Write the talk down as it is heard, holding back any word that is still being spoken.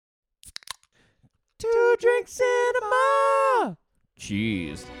Drink Cinema!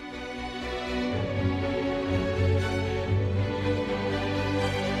 Cheers.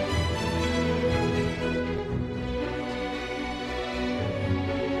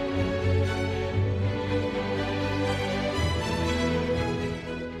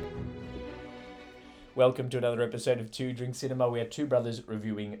 Welcome to another episode of Two Drink Cinema. We are two brothers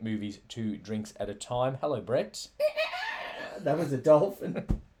reviewing movies 2 drinks at a time. Hello, Brett. That was a dolphin.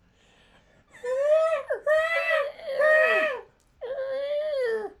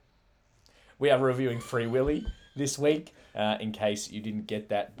 We are reviewing Free Willy this week, in case you didn't get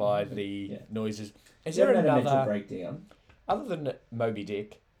that by the noises. Is there a mental another, breakdown? other than Moby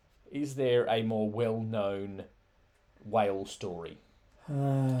Dick, is there a more well-known whale story?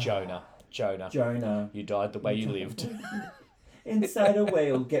 Jonah. Jonah. You died the way you lived. Inside a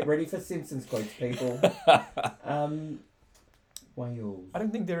whale. Get ready for Simpsons quotes, people. Whales. I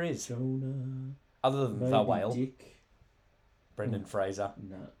don't think there is. Jonah. Other than Moby the whale. Dick. Brendan Fraser.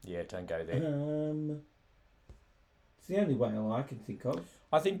 No. Yeah, don't go there. It's the only whale I can think of.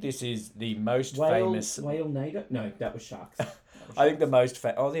 I think this is the most Whale, famous... Whale-nado? No, that was sharks. I think the most...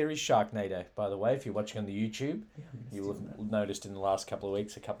 there is Sharknado, by the way. If you're watching on the YouTube, Yeah, you'll have noticed in the last couple of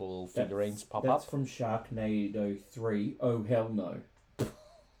weeks a couple of little figurines pop That's up. from Sharknado 3. Oh, hell no.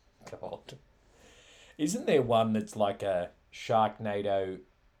 God. Isn't there one that's like a Sharknado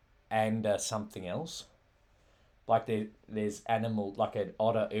and something else? Like there's animal, like an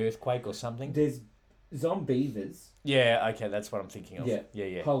otter earthquake or something? There's Zombievers. Yeah, okay, that's what I'm thinking of. Yeah.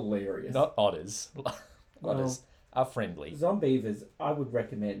 Yeah. Hilarious. Not otters. Otters are friendly. Zombievers, I would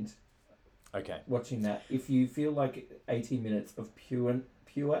recommend Okay. watching that. If you feel like 18 minutes of pure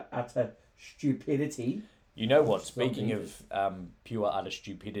utter stupidity. You know what? Speaking of pure utter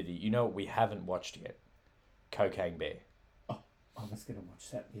stupidity, you know what we haven't watched yet? Cocaine Bear. Oh, I was going to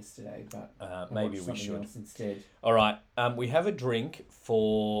watch that yesterday, but maybe we should. else instead. All right. We have a drink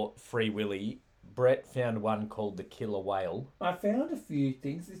for Free Willy. Brett found one called the Killer Whale. I found a few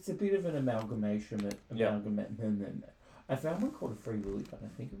things. It's a bit of an amalgamation. I found one called a Free Willy, but I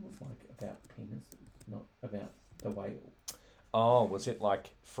think it was like about penis, not about the whale. Oh, was it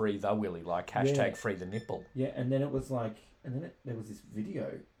like Free the Willy, like hashtag Yeah. Free the Nipple? Yeah, and then it was like, there was this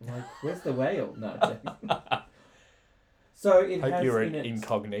video. Like, where's the whale? No, I'm joking. So it Hope has you're in in it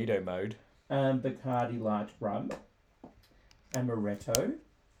incognito mode. Bacardi Light Rum, Amaretto,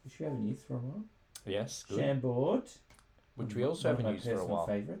 which we haven't used for a while. Yes, good. Chambord, Which we also haven't used for a while.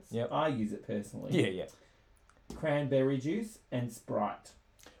 Favourites. Yep. I use it personally. Yeah. Cranberry juice and Sprite.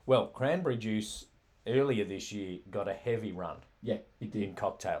 Well, cranberry juice earlier this year got a heavy run Yeah, it did. in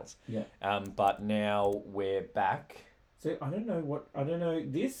cocktails. Yeah. But now we're back. So I don't know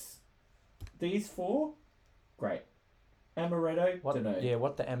these four, great. Amaretto, What? don't know. Yeah,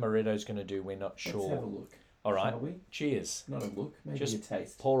 what the amaretto's going to do, we're not sure. Let's have a look. All right. Shall we? Cheers. Not a look, maybe Just a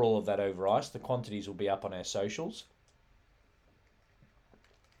taste. pour all of that over ice. The quantities will be up on our socials.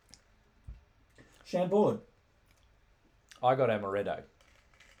 Chambord. I got amaretto.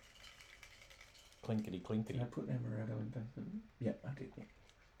 Clinkety Did I clinkety. put amaretto in both of them? Yeah, I did.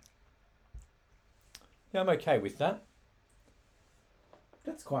 Yeah, I'm okay with that.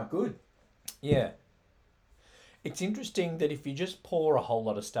 That's quite good. Yeah. It's interesting that if you just pour a whole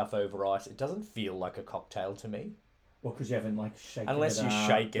lot of stuff over ice, it doesn't feel like a cocktail to me. Well, because you haven't shaken Unless it you up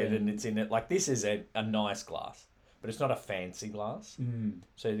shake it and it's in it. Like this is a nice glass, but it's not a fancy glass.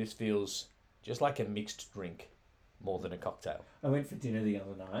 So this feels just like a mixed drink more than a cocktail. I went for dinner the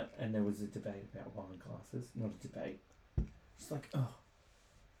other night and there was a debate about wine glasses. Not a debate. It's like,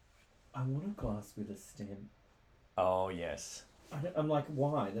 I want a glass with a stem. Oh, yes. I'm like,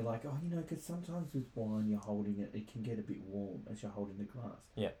 why? They're like, because sometimes with wine you're holding it, it can get a bit warm as you're holding the glass.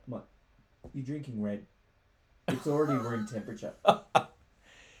 Yeah. I'm like, you're drinking red. It's already room temperature.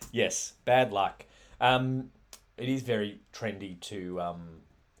 Yes, bad luck. It is very trendy to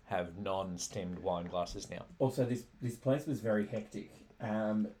have non-stemmed wine glasses now. Also, this place was very hectic,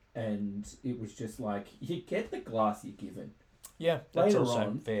 and it was just like, you get the glass you're given. Yeah, that's Later also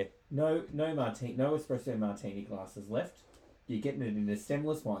on, fair. No espresso martini glasses left. You're getting it in a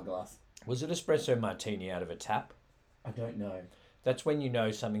stemless wine glass. Was it espresso martini out of a tap? I don't know. That's when you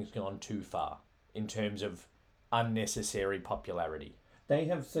know something's gone too far in terms of unnecessary popularity. This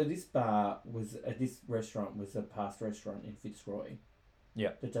restaurant was a pasta restaurant in Fitzroy.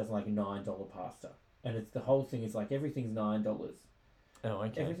 Yeah. That does like $9 pasta. And it's the whole thing is like everything's $9. Oh,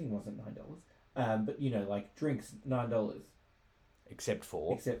 okay. Everything wasn't $9. But like drinks $9. Except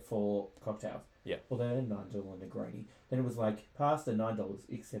for cocktails. Yeah. Well, they had $9 Negroni. Then it was like pasta $9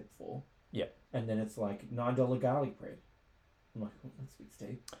 except for. Yeah. And then it's like $9 garlic bread. I'm like, that's a bit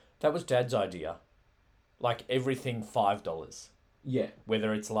steep. That was Dad's idea. like everything $5. Yeah.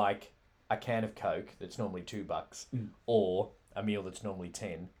 Whether it's like a can of Coke that's normally $2, or a meal that's normally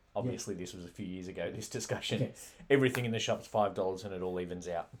 10. Obviously, this was a few years ago. This discussion, Yes. everything in the shop's $5, and it all evens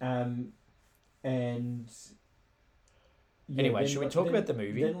out. And yeah, Anyway, should we talk about the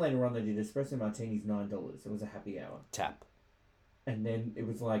movie? Then later on, they did espresso martinis $9. It was a happy hour. Tap. And then it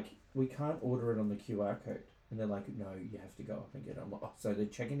was like, we can't order it on the QR code. And they're like, no, you have to go up and get it. I'm like, oh, so they're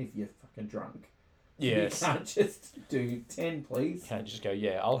checking if you're fucking drunk. Yes. You can't just do 10, please. Can't just go,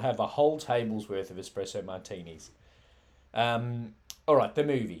 yeah, I'll have a whole table's worth of espresso martinis. All right, the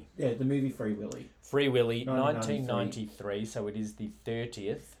movie. Yeah, the movie Free Willy. Free Willy, 1993. 1993, so it is the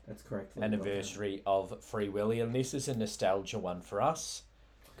 30th That's correct. anniversary of Free Willy, and this is a nostalgia one for us,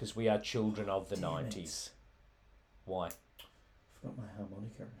 because we are children of the 90s. Why? I've got my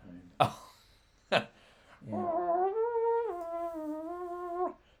harmonica at home. Oh. Yeah.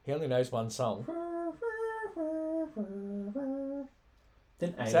 He only knows one song.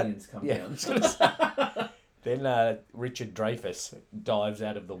 Then Is aliens that- come yeah, I down. was gonna say. Then Richard Dreyfuss dives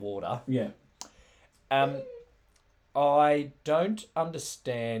out of the water. Yeah. I don't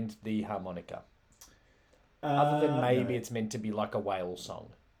understand the harmonica. Other than maybe no. it's meant to be like a whale song.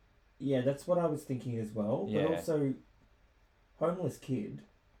 Yeah, that's what I was thinking as well. Yeah. But also, homeless kid,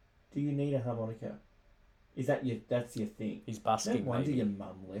 do you need a harmonica? Is that that's your thing? He's No busking, wonder maybe. your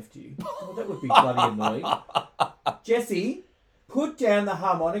mum left you. Well, that would be bloody annoying. Jesse, put down the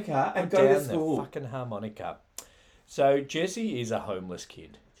harmonica and go to Down school. the fucking harmonica. So Jesse is a homeless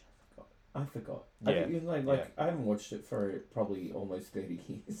kid. I forgot. Yeah. I haven't watched it for probably almost 30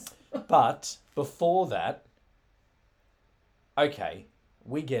 years. But before that, okay,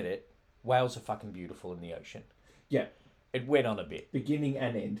 we get it. Whales are fucking beautiful in the ocean. Yeah. It went on a bit. Beginning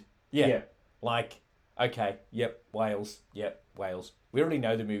and end. Yeah. Like, okay, yep, whales, yep, whales. We already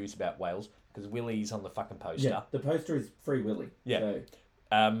know the movie's about whales because Willy's on the fucking poster. Yeah. The poster is Free Willy. Yeah.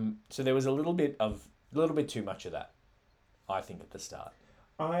 So there was a little bit too much of that, I think, at the start.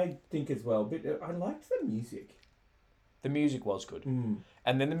 I think as well, but I liked the music. The music was good. And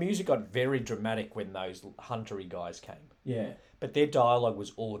then the music got very dramatic when those huntery guys came. Yeah. But their dialogue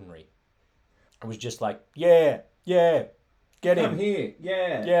was ordinary. It was just like, yeah, get him. Come here.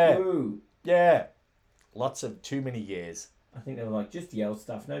 Yeah. Yeah. Woo. Yeah. Lots of too many years. I think they were like, just yell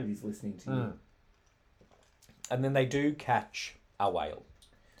stuff. Nobody's listening to you. And then they do catch a whale.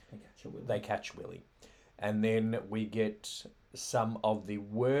 They catch a Willy. They catch Willy. And then we get some of the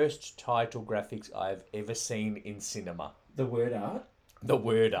worst title graphics I've ever seen in cinema. The word art. The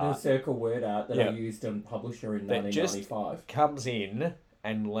word The art. circle word art that Yeah. I used on Publisher in That just 1995. comes in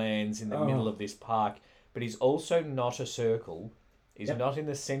and lands in the middle of this park, but he's also not a circle. He's not in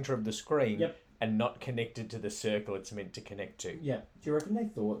the centre of the screen and not connected to the circle it's meant to connect to. Yeah. Do you reckon they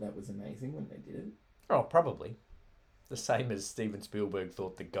thought that was amazing when they did it? Oh, probably. The same as Steven Spielberg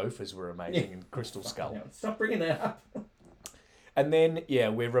thought the gophers were amazing in Crystal Skull. Now, stop bringing that up. And then,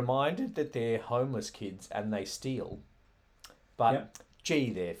 we're reminded that they're homeless kids and they steal. But, gee,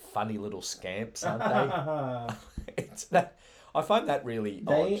 they're funny little scamps, aren't they? I find that really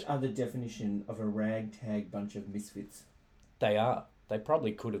odd. They are the definition of a ragtag bunch of misfits. They are. They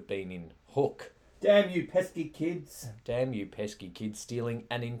probably could have been in Hook. Damn you pesky kids. Damn you pesky kids stealing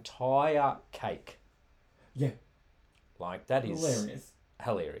an entire cake. Yeah. Like, that is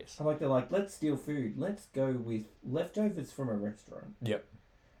hilarious. I like they're like, let's steal food. Let's go with leftovers from a restaurant. Yep.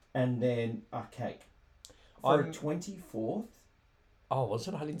 And then a cake. For a 24th? Oh, was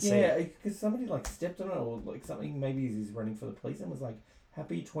it? I didn't see Yeah, it. because somebody like stepped on it or like something, maybe he's running for the police and was like,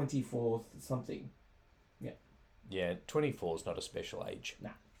 happy 24th something. Yeah. Yeah, 24 is not a special age. Nah.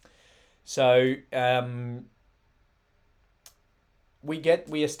 So, we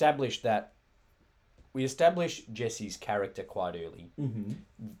establish Jesse's character quite early. Mm-hmm.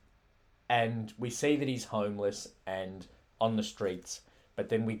 And we see that he's homeless and on the streets, but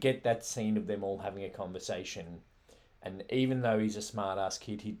then we get that scene of them all having a conversation. And even though he's a smart-ass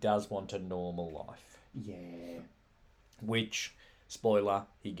kid, he does want a normal life. Yeah. Which, spoiler,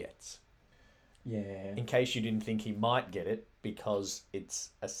 he gets. Yeah. In case you didn't think he might get it, because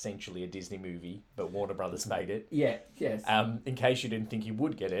it's essentially a Disney movie, but Warner Brothers made it. Yeah, yes. In case you didn't think he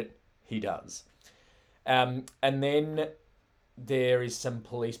would get it, he does. And then there is some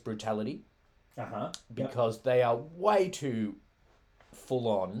police brutality. Uh-huh. Because they are way too full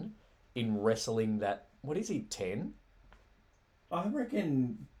on in wrestling that, what is he, 10? I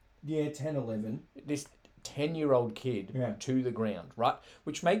reckon, 10, 11. This 10-year-old kid to the ground, right?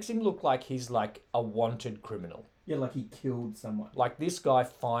 Which makes him look like he's like a wanted criminal. Yeah, like he killed someone. Like this guy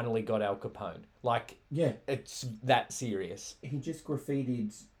finally got Al Capone. Like, it's that serious. He just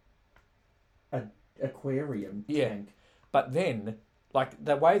graffitied a aquarium Yeah. tank. But then, like,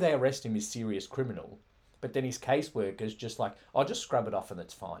 the way they arrest him is serious criminal. But then his caseworker's just like, I'll just scrub it off and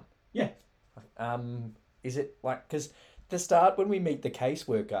it's fine. Yeah. Is it like, because the start when we meet the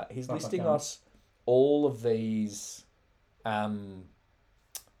caseworker, he's listing Barbacana. us all of these charges.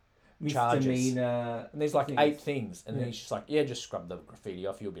 Misdemeanor. And there's like things. 8 things. And then Yeah. he's just like, yeah, just scrub the graffiti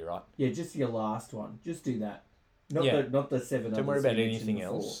off, you'll be right. Yeah, just your last one. Just do that. Not Yeah. the 7 Don't worry others about you mentioned anything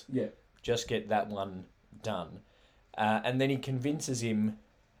before. else. Yeah. Just get that one done. And then he convinces him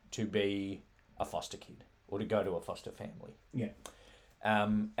to be a foster kid or to go to a foster family. Yeah.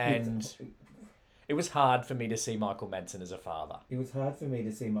 And it was hard for me to see Michael Madsen as a father. It was hard for me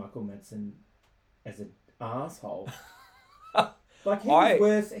to see Michael Madsen as an asshole. Like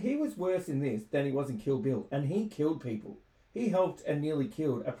he was worse in this than he was in Kill Bill, and he killed people. He helped and nearly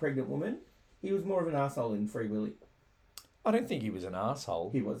killed a pregnant woman. He was more of an asshole in Free Willy. I don't think he was an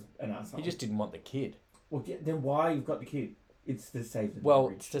asshole. He was an asshole. He just didn't want the kid. Well, then why you've got the kid? It's to save the Well,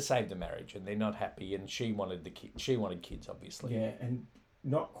 marriage. it's to save the marriage, and they're not happy. And she wanted the kid. She wanted kids, obviously. Yeah, and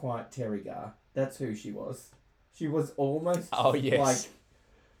not quite Terry Gar. That's who she was. She was almost. Oh yes. Like,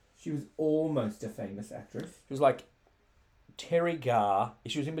 she was almost a famous actress. She was like Terry Gar.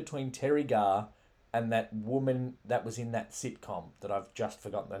 She was in between Terry Gar and that woman that was in that sitcom that I've just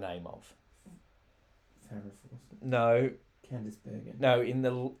forgotten the name of. Farrah Fawcett. No, Candice Bergen. no,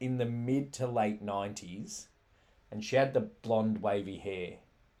 in the mid to late 90s, and she had the blonde wavy hair,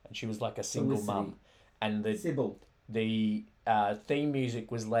 and she was like a single Felicity. mum, and Sybil. the theme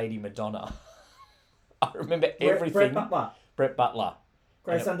music was Lady Madonna. I remember everything. Brett Butler. Brett Butler.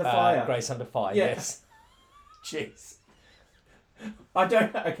 Grace And, Under Fire. Grace Under Fire. Yeah. Yes. Jeez. I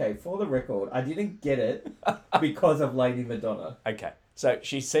don't. Okay, for the record, I didn't get it because of Lady Madonna. Okay, so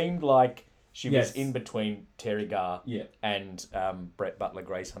she seemed like she was Yes. in between Terry Gar Yeah. and Brett Butler,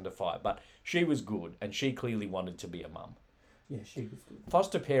 Grace Under Fire, but she was good, and she clearly wanted to be a mum. Yeah, she was good.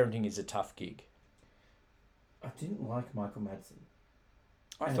 Foster parenting is a tough gig. I didn't like Michael Madsen.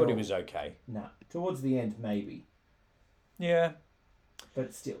 I At thought he all. was okay. Nah. Towards the end, maybe. Yeah.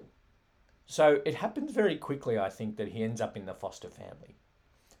 But still. So it happens very quickly, I think, that he ends up in the foster family.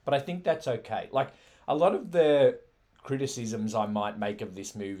 But I think that's okay. Like, a lot of the criticisms I might make of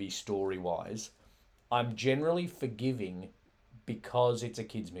this movie story-wise, I'm generally forgiving because it's a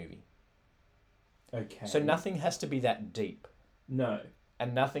kid's movie. Okay. So nothing has to be that deep. No.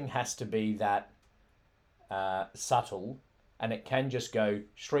 And nothing has to be that subtle. And it can just go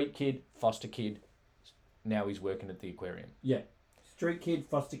street kid, foster kid, now he's working at the aquarium. Yeah. Street kid,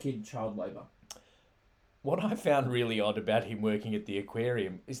 foster kid, child labour. What I found really odd about him working at the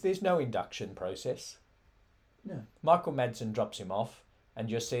aquarium is there's no induction process. No. Michael Madsen drops him off and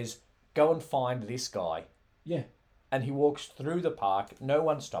just says, go and find this guy. Yeah. And he walks through the park. No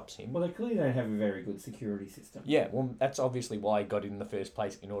one stops him. Well, they clearly don't have a very good security system. Yeah, well, that's obviously why he got in the first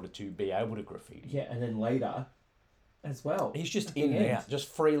place, in order to be able to graffiti. Yeah, and then later as well. He's just At the in and end. out, just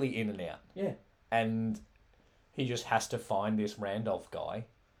freely in and out. Yeah. And he just has to find this Randolph guy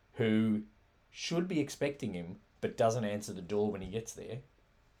who should be expecting him, but doesn't answer the door when he gets there.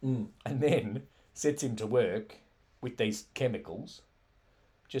 Mm. And then sets him to work with these chemicals.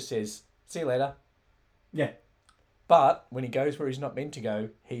 Just says, see you later. Yeah. But when he goes where he's not meant to go,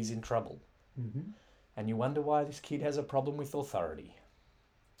 he's in trouble. Mm-hmm. And you wonder why this kid has a problem with authority.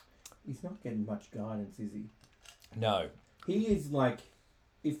 He's not getting much guidance, is he? No. He is like,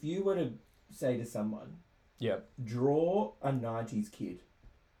 if you were to say to someone, Yeah. draw a 90s kid,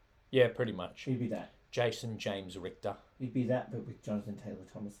 Yeah, pretty much. he'd be that. Jason James Richter. He'd be that, but with Jonathan Taylor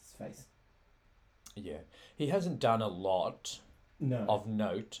Thomas's face. Yeah. He hasn't done a lot No. of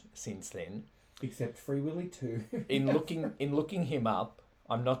note since then. Except Free Willy 2. In looking him up,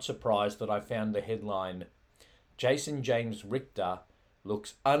 I'm not surprised that I found the headline, Jason James Richter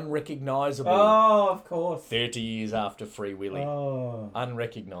looks unrecognisable Oh, of course. 30 years after Free Willy. Oh.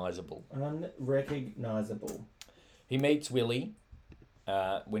 Unrecognisable. Unrecognisable. He meets Willy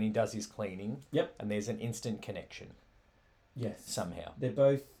when he does his cleaning. Yep. And there's an instant connection Yes. somehow. They're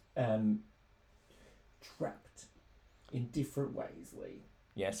both trapped in different ways, Lee.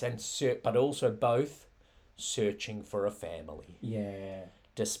 Yes, and but also both searching for a family, Yeah.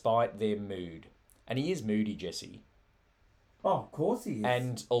 despite their mood. And he is moody, Jesse. Oh, of course he is.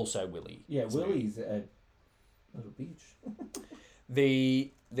 And also Willy. yeah, is moody. Willie's a little bitch.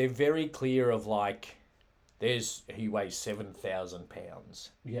 They're very clear of like, he weighs 7,000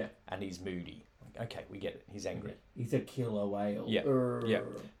 pounds Yeah. and he's moody. Like, okay, we get it. He's angry. He's a killer whale. Yeah. Yeah.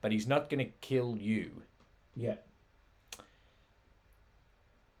 But he's not going to kill you. Yeah.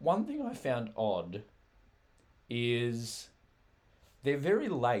 One thing I found odd is they're very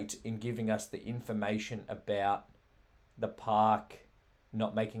late in giving us the information about the park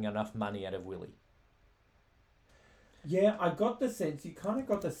not making enough money out of Willy. Yeah, I got the sense, you kind of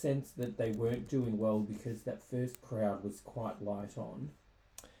got the sense that they weren't doing well because that first crowd was quite light on.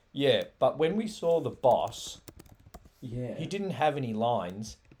 Yeah, but when we saw the boss, Yeah. he didn't have any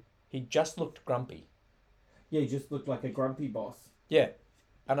lines. He just looked grumpy. Yeah, he just looked like a grumpy boss. Yeah.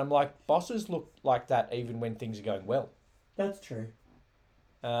 And I'm like, bosses look like that even when things are going well. That's true.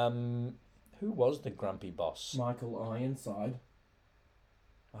 Who was the grumpy boss? Michael Ironside.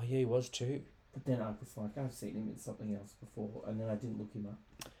 Oh, yeah, he was too. But then I was like, I've seen him in something else before, and then I didn't look him up.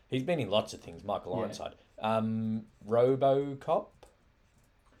 He's been in lots of things, Michael Yeah. Ironside. RoboCop?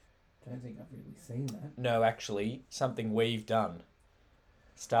 Don't think I've really seen that. No, actually, something we've done.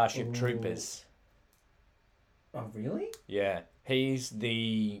 Starship Ooh. Troopers. Oh, really? Yeah. He's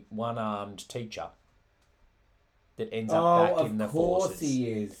the one-armed teacher that ends up back in the forces. Of course he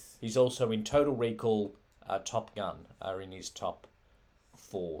is. He's also in Total Recall, Top Gun are in his top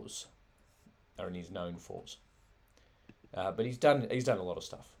fours. Are in his known fours. But he's done a lot of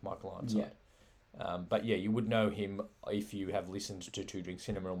stuff, Michael Ironside. Yeah. But yeah, you would know him if you have listened to Two Drink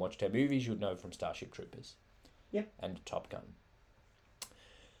Cinema and watched our movies. You would know from Starship Troopers. Yep. And Top Gun.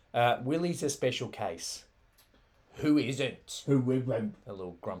 Willy's a special case. Who isn't? Who we won't. A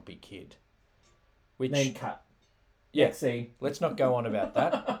little grumpy kid. Which Then cut. yeah, Next scene. let's not go on about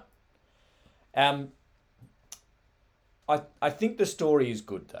that. I think the story is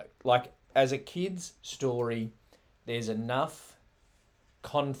good though. Like as a kid's story, there's enough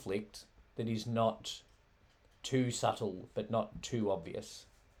conflict that is not too subtle but not too obvious.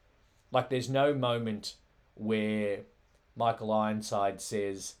 Like there's no moment where Michael Ironside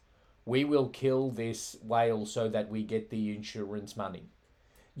says, "We will kill this whale so that we get the insurance money."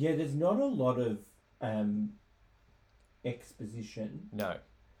 Yeah, there's not a lot of exposition, No.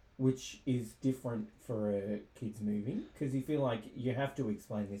 which is different for a kids movie because you feel like you have to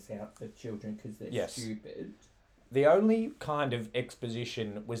explain this out for children because they're Yes. stupid. The only kind of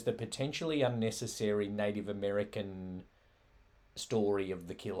exposition was the potentially unnecessary Native American story of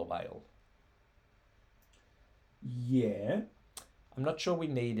the killer whale. Yeah. I'm not sure we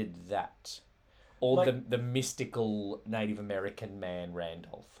needed that. Or Like- the mystical Native American man,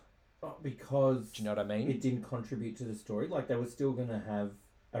 Randolph. Because Do you know what I mean? it didn't contribute to the story. Like they were still going to have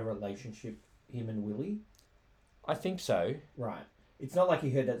a relationship, him and Willy. I think so. Right. It's not like he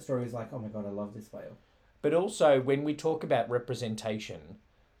heard that story. He was like, oh my God, I love this whale. But also, when we talk about representation,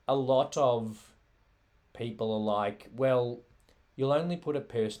 a lot of people are like, well, you'll only put a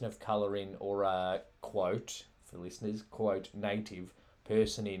person of colour in or a quote, for listeners, quote, native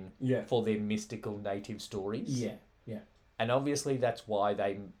person in Yeah. for their mystical native stories. Yeah. Yeah. And obviously that's why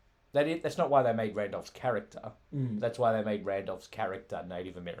that's not why they made Randolph's character. Mm. That's why they made Randolph's character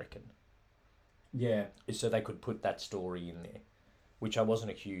Native American. Yeah. Is so they could put that story in there, which I wasn't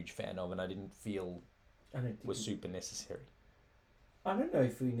a huge fan of and I didn't feel I don't think was super necessary. I don't know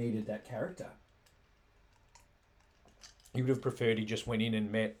if we needed that character. You would have preferred he just went in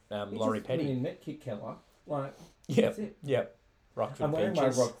and met He Laurie just went Petty. in, met Kit Keller. Like, Yep, that's it. yep. Rockford I'm wearing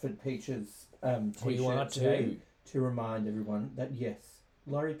Peaches. my Rockford Peaches Oh, you are t-shirt today too. to remind everyone that yes,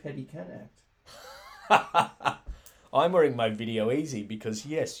 Laurie Petty can act. I'm wearing my Video Easy because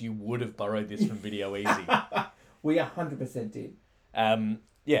yes, you would have borrowed this from Video Easy. We 100% did.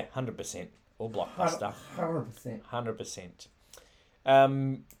 Yeah, 100%. Or Blockbuster. 100%. 100%.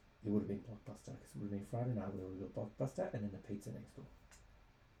 It would have been Blockbuster because it would have been Friday night. We would have got Blockbuster and then the pizza next door.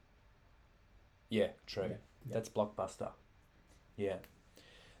 Yeah, true. Yeah. That's Blockbuster. Yeah.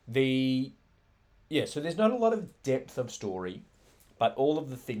 So there's not a lot of depth of story, but all of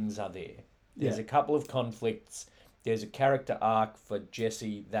the things are there. There's Yeah. a couple of conflicts. There's a character arc for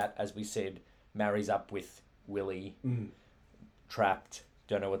Jesse that, as we said, marries up with Willy, trapped,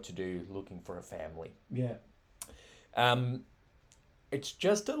 don't know what to do, looking for a family. Yeah. It's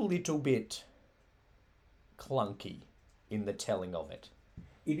just a little bit clunky in the telling of it.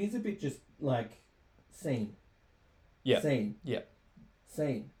 It is a bit just like scene. Yeah. Scene. Yeah.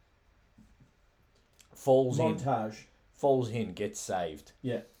 Scene. Falls in, gets saved.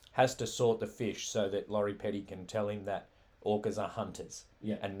 Yeah. Has to sort the fish so that Laurie Petty can tell him that orcas are hunters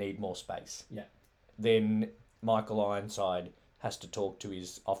Yeah. and need more space. Yeah. Then Michael Ironside has to talk to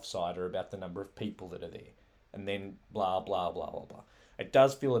his offsider about the number of people that are there. And then blah, blah, blah, blah, blah. It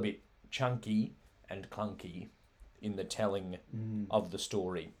does feel a bit chunky and clunky in the telling of the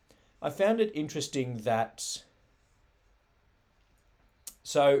story. I found it interesting that...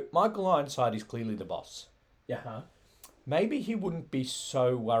 So, Michael Ironside is clearly the boss. Yeah. Maybe he wouldn't be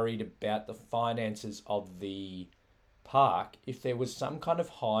so worried about the finances of the park if there was some kind of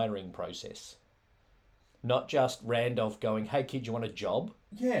hiring process. Not just Randolph going, hey, kid, you want a job?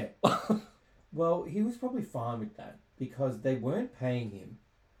 Yeah. Well, he was probably fine with that because they weren't paying him.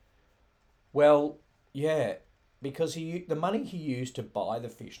 Well, yeah, because the money he used to buy the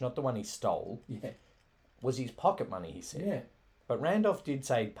fish, not the one he stole, Yeah. was his pocket money, he said. Yeah. But Randolph did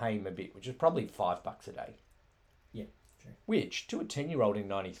say he'd pay him a bit, which is probably $5 a day. Yeah, true. Which, to a 10-year-old in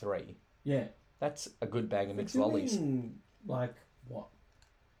 93, Yeah. that's a good bag of mixed Doing, lollies. like, what?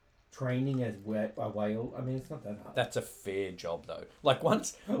 Training as a whale? I mean, it's not that hard. That's a fair job, though. Like,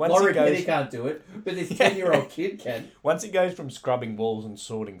 once Laurie he goes... Petty can't do it, but this 10-year-old kid can. Once he goes from scrubbing walls and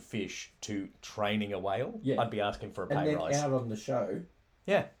sorting fish to training a whale, Yeah. I'd be asking for a And pay then rise. out on the show.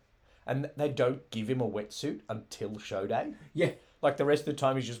 Yeah. And they don't give him a wetsuit until show day. Yeah. Like, the rest of the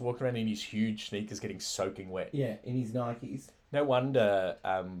time, he's just walking around in his huge sneakers getting soaking wet. Yeah, in his Nikes. No wonder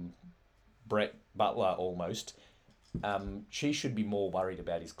Brett Butler, almost, she should be more worried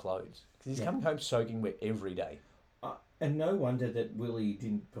about his clothes. Because he's coming home soaking wet every day. And no wonder that Willy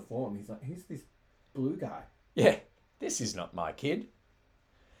didn't perform. He's like, who's this blue guy? Yeah, this is not my kid.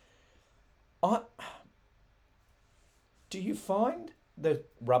 Do you find the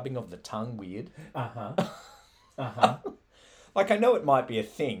rubbing of the tongue weird? Uh-huh. Uh-huh. Like, I know it might be a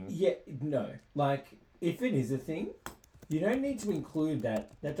thing. Yeah, no. Like, if it is a thing, you don't need to include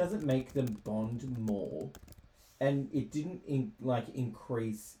that. That doesn't make them bond more. And it didn't,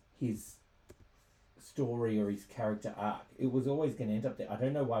 increase his story or his character arc. It was always going to end up there. I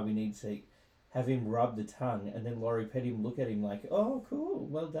don't know why we need to have him rub the tongue and then Laurie Petty look at him like, oh, cool,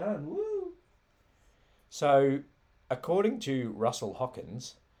 well done, woo. So, according to Russell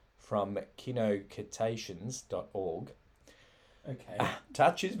Hawkins from kinocetaceans.org, Okay.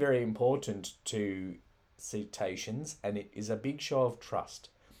 touch is very important to cetaceans and it is a big show of trust.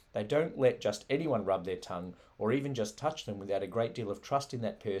 They don't let just anyone rub their tongue or even just touch them without a great deal of trust in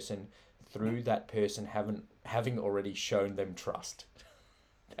that person through that person having already shown them trust.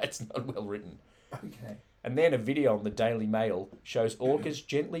 That's not well written. Okay. And then a video on the Daily Mail shows orcas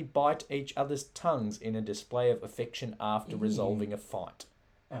gently bite each other's tongues in a display of affection after resolving a fight.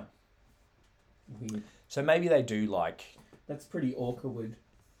 Oh. Weird. So maybe they do like... That's pretty awkward.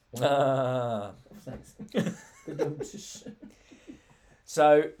 Thanks.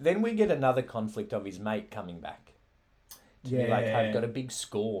 So then we get another conflict of his mate coming back. To be like, I've got a big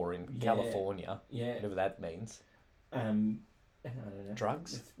score in California. Yeah. Whatever that means. I don't know.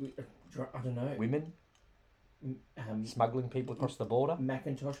 Drugs? I don't know. Women? Smuggling people across the border?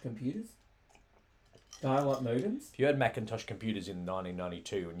 Macintosh computers? Dial-up modems? If you had Macintosh computers in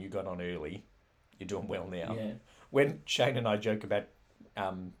 1992 and you got on early, you're doing well now. Yeah. When Shane and I joke about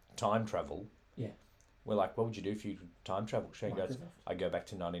time travel, yeah, we're like, what would you do if you time travel? Shane goes, Microsoft. I go back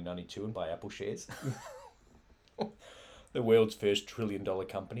to 1992 and buy Apple shares. The world's first $1 trillion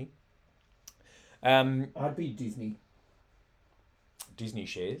company. I'd be Disney. Disney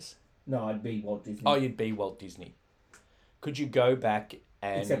shares? No, I'd be Walt Disney. Oh, you'd be Walt Disney. Could you go back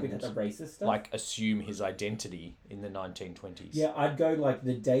and except without the racist stuff? like assume his identity in the 1920s? Yeah, I'd go like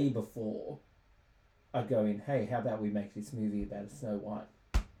the day before. I'd go in, hey, how about we make this movie about a Snow White?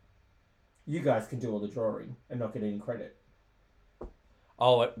 You guys can do all the drawing and not get any credit.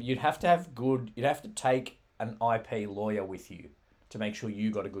 Oh, you'd have to take an IP lawyer with you to make sure you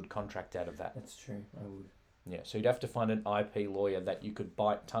got a good contract out of that. That's true, I would. Yeah, so you'd have to find an IP lawyer that you could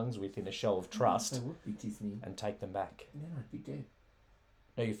bite tongues with in a show of trust I would be Disney. and take them back. And then I'd be dead.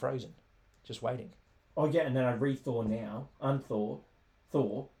 No, you're frozen. Just waiting. Oh, yeah, and then I'd re-Thor now. Thor.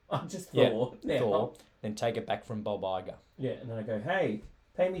 I'm just Thor now. Thor. Then take it back from Bob Iger. Yeah, and then I go, hey,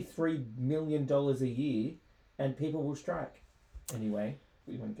 pay me $3 million a year and people will strike. Anyway,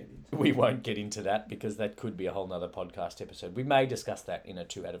 we won't get into We won't get into that because that could be a whole nother podcast episode. We may discuss that in a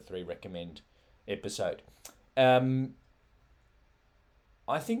 2 out of 3 recommend episode. I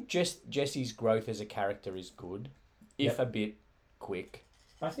think Jesse's growth as a character is good, if a bit quick.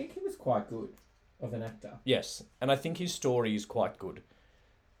 I think he was quite good of an actor. Yes, and I think his story is quite good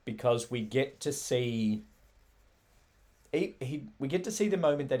because we get to see we get to see the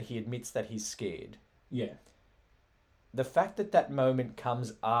moment that he admits that he's scared. Yeah. The fact that moment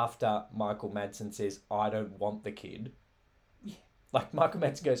comes after Michael Madsen says, I don't want the kid. Yeah. Like, Michael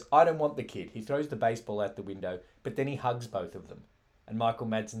Madsen goes, I don't want the kid. He throws the baseball out the window, but then he hugs both of them. And Michael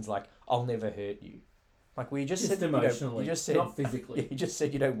Madsen's like, I'll never hurt you. Like, well, you just said emotionally, you just said, not physically. You just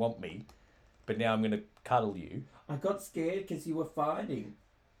said you don't want me, but now I'm going to cuddle you. I got scared because you were fighting.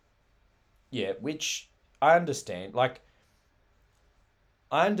 Yeah, which I understand. Like,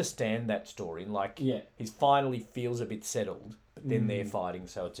 I understand that story. Like, yeah. he finally feels a bit settled, but then they're fighting,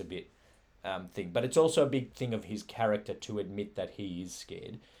 so it's a bit thing. But it's also a big thing of his character to admit that he is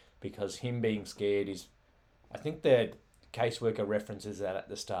scared, because him being scared is, I think the caseworker references that at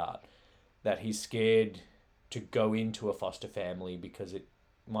the start, that he's scared to go into a foster family because it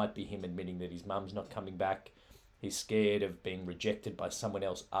might be him admitting that his mum's not coming back. He's scared of being rejected by someone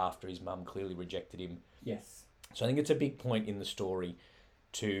else after his mum clearly rejected him. Yes. So I think it's a big point in the story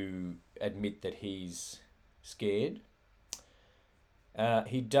to admit that he's scared.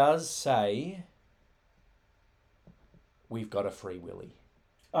 He does say, "We've got a free Willy."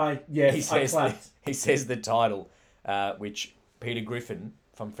 He says the title, which Peter Griffin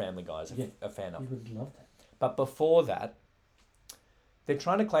from Family Guy is a fan of. You would love that. But before that, they're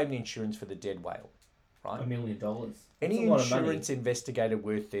trying to claim the insurance for the dead whale, right? $1 million. Any insurance investigator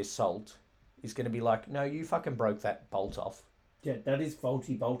worth their salt is going to be like, "No, you fucking broke that bolt off." Yeah, that is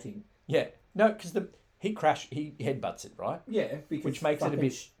faulty bolting. Yeah, no, because he headbutts it, right? Yeah, because which makes it a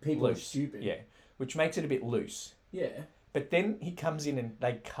bit people loose. are stupid. Yeah, which makes it a bit loose. Yeah. But then he comes in and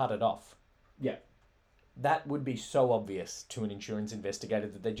they cut it off. Yeah. That would be so obvious to an insurance investigator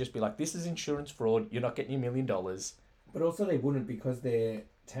that they'd just be like, "This is insurance fraud. You're not getting your $1 million." But also they wouldn't, because their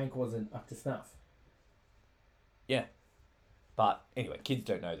tank wasn't up to snuff. Yeah. But anyway, kids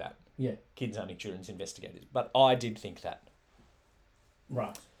don't know that. Yeah. Kids aren't insurance investigators. But I did think that.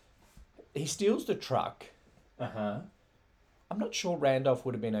 Right. He steals the truck. Uh-huh. I'm not sure Randolph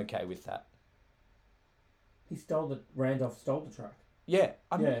would have been okay with that. Randolph stole the truck. Yeah.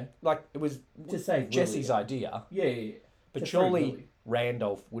 Yeah. Like, it was To save Jesse's Willy. idea. Yeah. But To surely free Willy.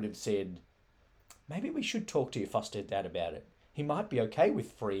 Randolph would have said, "Maybe we should talk to your foster dad about it. He might be okay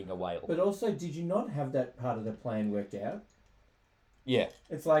with freeing a whale." But also, did you not have that part of the plan worked out? Yeah.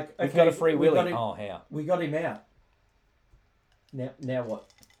 It's like, okay, We've got a free we Willy. got Oh, how? We got him out. Now what?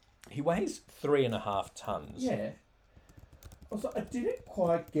 He weighs 3.5 tons. Yeah. Also, I didn't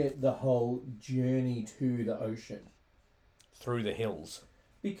quite get the whole journey to the ocean, Through the hills.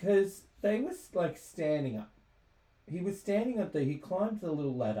 because they was like standing up. He was standing up there. He climbed the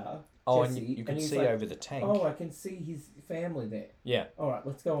little ladder. Oh, Jesse, and you can he's see like, over the tank. "Oh, I can see his family there. Yeah. All right,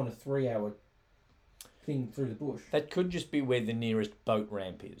 let's go on a 3-hour thing through the bush." That could just be where the nearest boat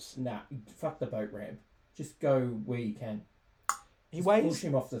ramp is. Nah, fuck the boat ramp. Just go where you can. He Just push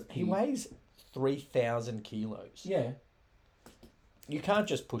him off the He pier. weighs 3,000 kilos. Yeah. You can't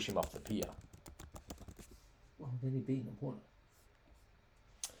just push him off the pier. Well, then he'd be in the water.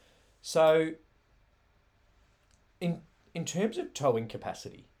 So, in terms of towing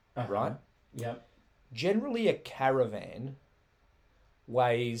capacity, Uh-huh. right? Yep. Generally a caravan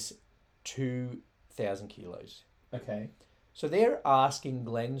weighs 2,000 kilos. Okay. So they're asking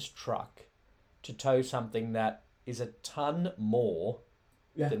Glenn's truck to tow something that is a ton more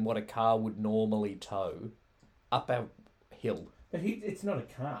Yeah. than what a car would normally tow up a hill. But it's not a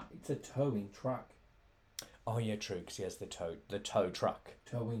car. It's a towing truck. Oh yeah, true, because he has the tow truck.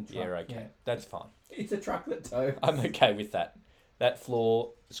 Towing truck. Yeah, okay. Yeah. That's fine. It's a truck that tows. I'm okay with that. That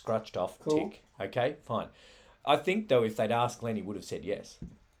floor scratched off, Cool. tick. Okay, fine. I think, though, if they'd asked Glenn, he would have said yes.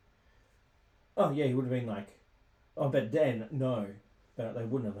 Oh, yeah, he would have been like, oh, but then, no. But they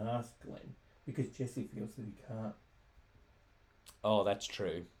wouldn't have asked Glenn, because Jesse feels that he can't. Oh, that's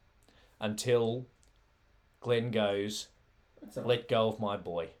true. Until Glenn goes, That's all right. "Let go of my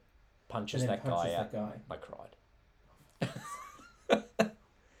boy." Punches And then that guy punches out. that guy. I cried.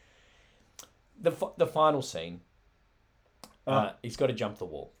 The final scene, he's got to jump the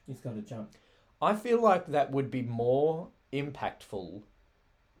wall. He's got to jump. I feel like that would be more impactful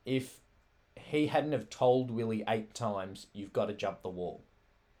if he hadn't have told Willy 8 times, "You've got to jump the wall."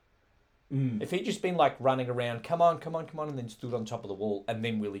 Mm. If he'd just been like running around, "Come on, come on, come on," and then stood on top of the wall, and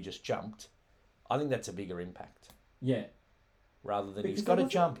then Willy just jumped, I think that's a bigger impact. Yeah. Rather than Because he's got to there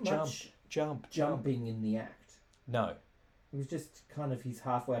jump, wasn't jump, much jump. Jumping in the act. No. It was just kind of he's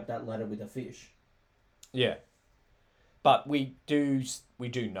halfway up that ladder with a fish. Yeah. But we do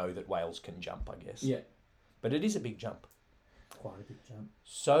know that whales can jump, I guess. Yeah. But it is a big jump. Quite a big jump.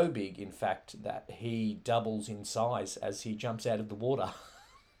 So big, in fact, that he doubles in size as he jumps out of the water.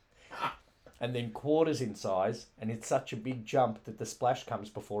 And then quarters in size, and it's such a big jump that the splash comes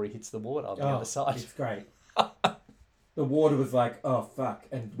before he hits the water on the other side. It's great. The water was like, "Oh, fuck,"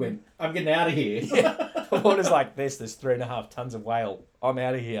 and went, "I'm getting out of here." Yeah. The water's like this. There's 3.5 tons of whale. I'm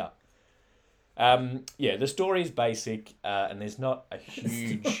out of here. Yeah, the story is basic, and there's not a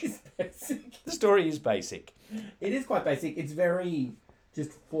huge... The story is basic. It is quite basic. It's very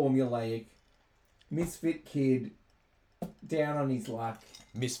just formulaic. Misfit kid, down on his luck.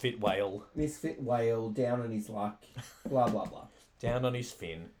 Misfit whale. Misfit whale, down on his luck. Blah blah blah. Down on his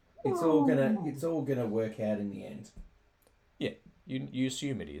fin. It's all gonna work out in the end. Yeah. You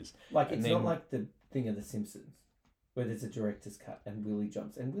assume it is. Like, And it's then- not like the thing of The Simpsons, where there's a director's cut and Willy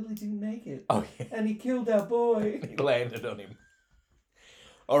jumps, and Willy didn't make it. Oh, yeah. And he killed our boy. He landed on him.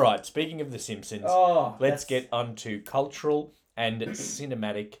 All right, speaking of The Simpsons, Oh, let's get onto cultural and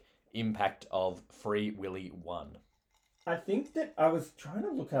cinematic impact of Free Willy 1. I think that I was trying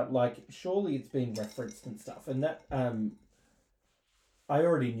to look up, like, surely it's been referenced and stuff, and that I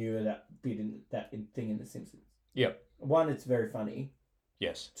already knew that bit in thing in The Simpsons. Yep. One, it's very funny.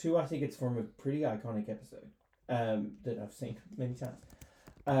 Yes. Two, I think it's from a pretty iconic episode that I've seen many times.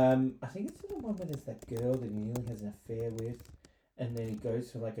 I think it's the one where there's that girl that he nearly has an affair with, and then he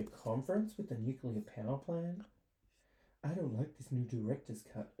goes for like a conference with the nuclear power plant. I don't like this new director's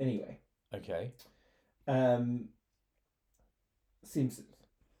cut. Anyway. Okay. Simpsons.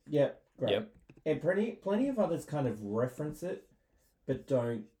 Yeah, great. Yep. And plenty of others kind of reference it, but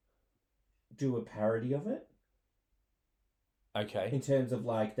don't do a parody of it. Okay. In terms of,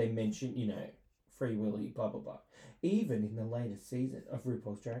 like, they mention, Free Willy, blah, blah, blah. Even in the latest season of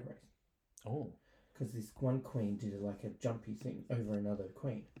RuPaul's Drag Race. Oh. Because this one queen did, like, a jumpy thing over another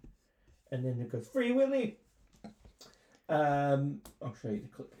queen. And then it goes, Free Willy! I'll show you the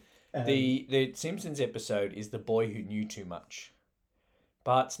clip. The Simpsons episode is The Boy Who Knew Too Much.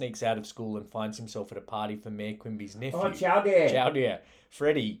 Bart sneaks out of school and finds himself at a party for Mayor Quimby's nephew. Oh, ciao there! Ciao there.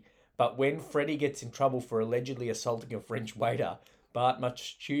 Freddie. But when Freddie gets in trouble for allegedly assaulting a French waiter, Bart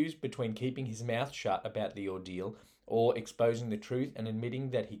must choose between keeping his mouth shut about the ordeal or exposing the truth and admitting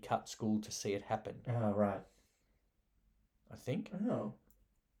that he cut school to see it happen. Oh, right. I think. Oh.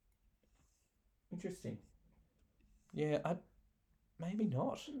 Interesting. Yeah, maybe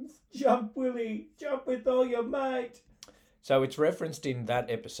not. Jump, Willy! Jump with all your might! So it's referenced in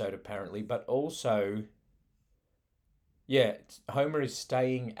that episode, apparently, but also... Yeah, Homer is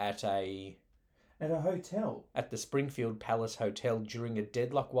staying at a hotel. At the Springfield Palace Hotel during a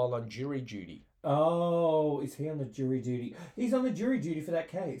deadlock while on jury duty. Oh, is he on the jury duty? He's on the jury duty for that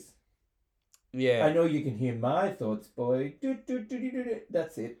case. Yeah. I know you can hear my thoughts, boy.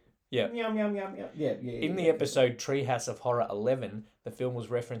 That's it. Yeah. Meow, meow, meow, meow. Yeah. In the episode Treehouse of Horror 11, the film was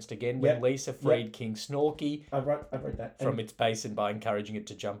referenced again when Lisa freed King Snorky I wrote that. from its basin by encouraging it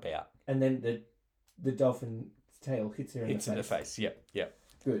to jump out. And then the dolphin's tail hits her in the face. Hits in the face, yep.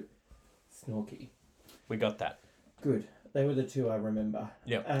 Good. Snorky. We got that. Good. They were the two I remember.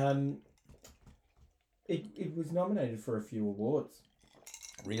 Yep. It was nominated for a few awards.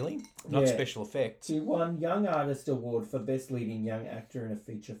 Really? Not special effects. He won Young Artist Award for Best Leading Young Actor in a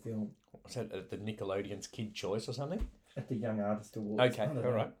Feature Film. Was that at the Nickelodeon's Kid Choice or something? At the Young Artist Awards. Okay,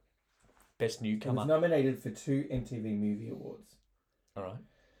 all right. Best He was newcomer. nominated for 2 MTV Movie Awards. All right.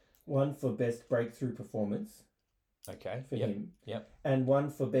 One for Best Breakthrough Performance. Okay. For him. Yep. And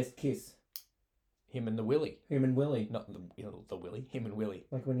one for Best Kiss. Him and the Willy. Him and Willy. Not the Willy. Him and Willy.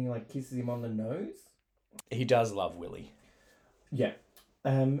 Like when he kisses him on the nose. He does love Willy. Yeah.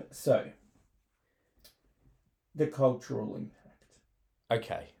 So the cultural impact.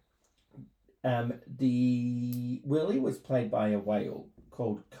 Okay. The Willy was played by a whale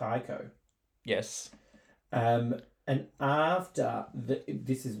called Kaiko. Yes. And after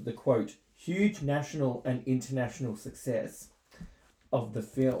this is the quote, huge national and international success of the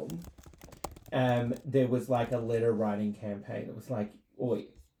film, there was like a letter writing campaign. It was like, oi,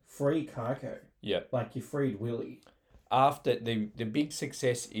 free Kaiko. Yep. Like you freed Willy. After the big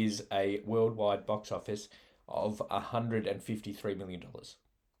success is a worldwide box office of $153 million.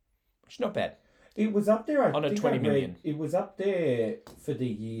 Which is not bad. It was up there, on a 20 million. It was up there for the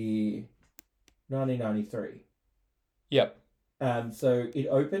year 1993. Yep. So it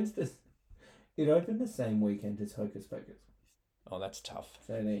opened the same weekend as Hocus Pocus. Oh, that's tough.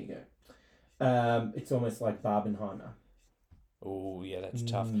 So there you go. It's almost like Barbenheimer. Oh, yeah, that's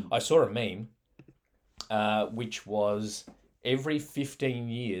tough. I saw a meme, which was every 15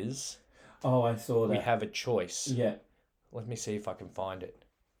 years... Oh, I saw that. We have a choice. Yeah. Let me see if I can find it.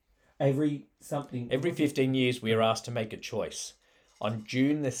 Every 15 years, we are asked to make a choice. On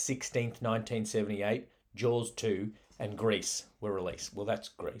June the 16th, 1978, Jaws 2 and Grease were released. Well, that's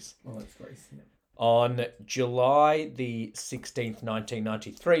Grease. Oh, that's Grease, yeah. On July the 16th,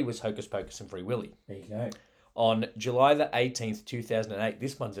 1993 was Hocus Pocus and Free Willy. There you go. On July the 18th, 2008,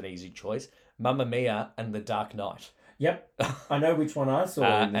 this one's an easy choice, Mamma Mia and The Dark Knight. Yep. I know which one I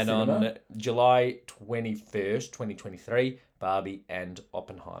saw in the cinema. On July 21st, 2023, Barbie and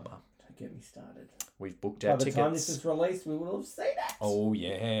Oppenheimer. Don't get me started. We've booked our tickets. By the time this is released, we will have seen it. Oh,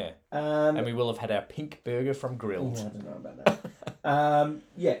 yeah. And we will have had our pink burger from Grilled. I don't know about that.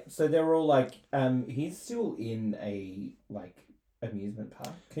 Yeah, so they're all like, he's still in a, amusement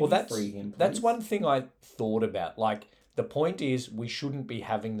park. Can you free him, please? That's one thing I thought about. Like, the point is we shouldn't be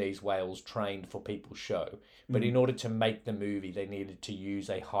having these whales trained for people's show. But in order to make the movie, they needed to use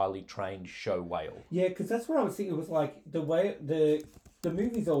a highly trained show whale. Yeah, because that's what I was thinking. It was like the way the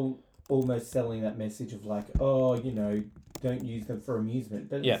movie's almost selling that message of like, oh, you know, don't use them for amusement.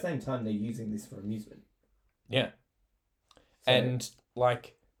 But at the same time, they're using this for amusement. Yeah. So, and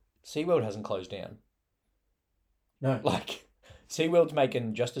like, SeaWorld hasn't closed down. No. Like, SeaWorld's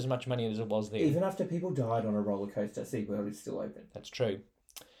making just as much money as it was then. Even after people died on a roller coaster, SeaWorld is still open. That's true.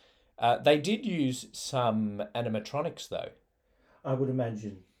 They did use some animatronics, though. I would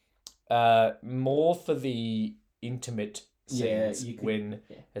imagine. More for the intimate scenes when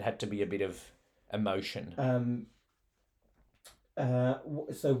it had to be a bit of emotion.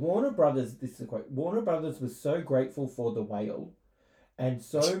 So Warner Brothers, this is a quote, Warner Brothers was so grateful for the whale and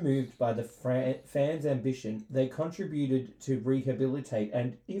so moved by the fans' ambition, they contributed to rehabilitate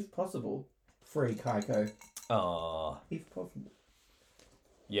and, if possible, free Kaiko. Ah. If possible.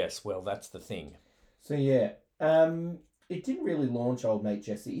 Yes, well, that's the thing. So, yeah. It didn't really launch Old Mate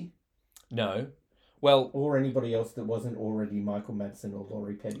Jesse. No. Well... Or anybody else that wasn't already Michael Madsen or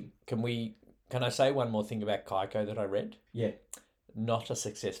Laurie Petty. Can I say one more thing about Kaiko that I read? Yeah. Not a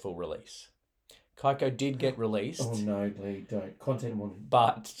successful release. Kaiko did get released. Oh, no, Lee, don't. Content warning.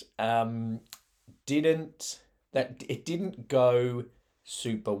 But it didn't go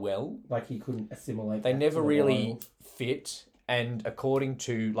super well. Like he couldn't assimilate. They never really fit. And according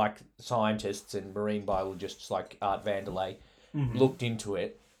to like scientists and marine biologists like Art Vanderlei, looked into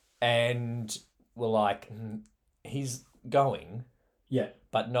it and were like, he's going,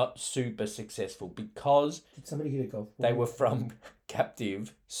 but not super successful because did somebody hit a golf ball? They were from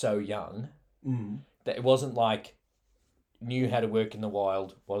captive so young that it wasn't like knew how to work in the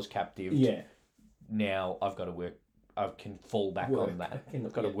wild, was captive. Yeah. Now I've got to work. I can fall back on that.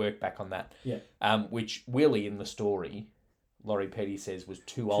 I've got to work back on that. Yeah. Which Willy in the story, Laurie Petty says was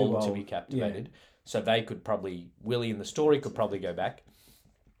too old to be captivated. Yeah. So they could probably, Willy in the story could probably go back.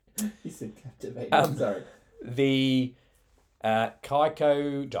 He said captivated. Sorry. The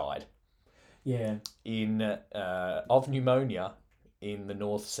Kaiko died. Yeah. Of pneumonia in the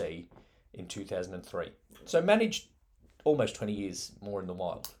North Sea in 2003. So managed almost 20 years more in the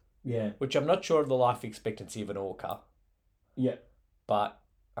wild. Yeah. Which I'm not sure of the life expectancy of an orca. Yeah. But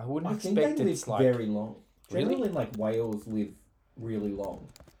I wouldn't expect think they it's live like... very long. Generally, really? like whales live really long.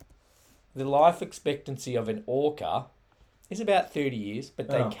 The life expectancy of an orca is about 30 years, but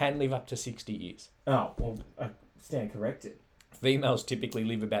they can live up to 60 years. Oh, well, I stand corrected. Females typically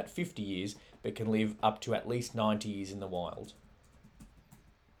live about 50 years, but can live up to at least 90 years in the wild.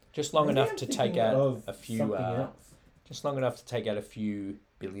 Just long enough to take out a few... just long enough to take out a few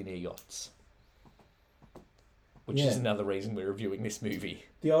billionaire yachts. Which is another reason we're reviewing this movie.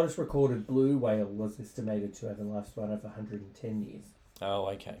 The oldest recorded blue whale was estimated to have a lifespan of 110 years. Oh,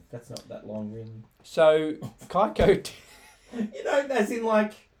 okay. That's not that long, really. So, Kaiko... you know, as in,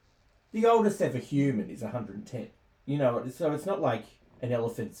 like, the oldest ever human is 110. You know, so it's not like an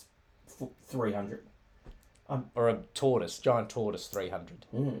elephant's 300. Or a tortoise, giant tortoise, 300.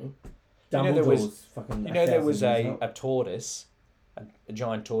 Mm. There was a tortoise, a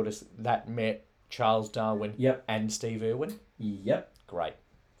giant tortoise, that met Charles Darwin and Steve Irwin? Yep. Great.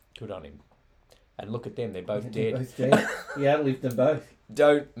 Good on him. And look at them, they're both dead. Both dead. He outlived them both.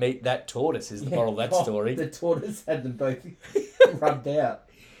 Don't meet that tortoise is the moral of that story. The tortoise had them both rubbed out.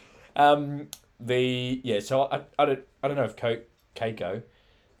 So I don't know if Keiko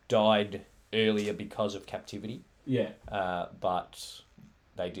died earlier because of captivity. Yeah. But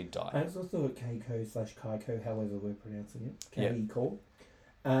they did die. I also thought Keiko/Kaiko, however we're pronouncing it, Keiko,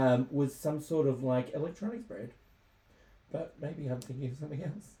 was some sort of like electronics brand. But maybe I'm thinking of something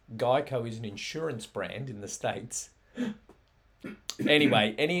else. Geico is an insurance brand in the States.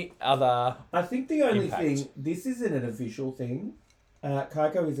 Anyway, any other I think the only thing, this isn't an official thing,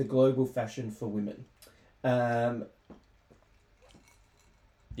 Kaiko is a global fashion for women.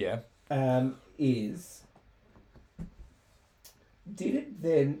 Did it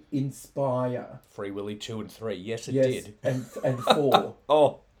then inspire... Free Willy 2 and 3. Yes, it did. And 4.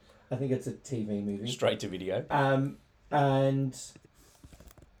 Oh. I think it's a TV movie. Straight to video. And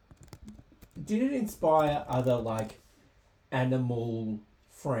did it inspire other, like, animal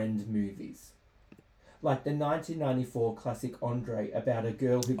friend movies? Like the 1994 classic Andre about a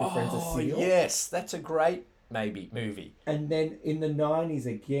girl who befriends a seal. Oh, yes. That's a great movie. And then in the 90s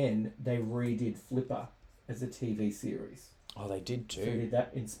again, they redid Flipper as a TV series. Oh, they did too. So did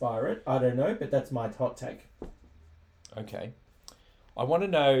that inspire it? I don't know, but that's my hot take. Okay. I want to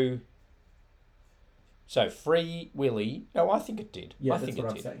know... So, Free Willy... No, I think it did. Yeah, I think that's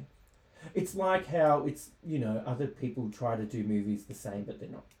what I'm saying. It's like how it's, other people try to do movies the same, but they're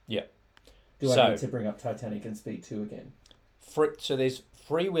not. Yeah. Do I need to bring up Titanic and Speed 2 again? So there's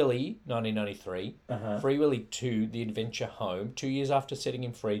Free Willy, 1993. Free Willy 2, The Adventure Home. 2 years after setting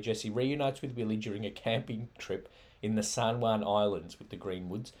him free, Jesse reunites with Willy during a camping trip in the San Juan Islands with the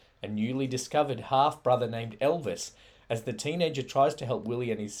Greenwoods, a newly discovered half-brother named Elvis, as the teenager tries to help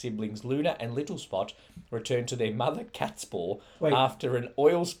Willy and his siblings Luna and Little Spot return to their mother Catspaw after an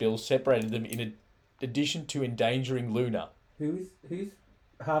oil spill separated them in addition to endangering Luna. Whose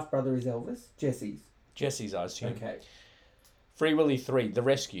half-brother is Elvis? Jesse's, I assume. Okay. Free Willy 3, The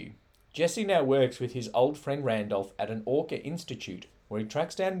Rescue. Jesse now works with his old friend Randolph at an orca institute where he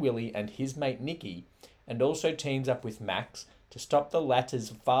tracks down Willy and his mate Nicky and also teams up with Max to stop the latter's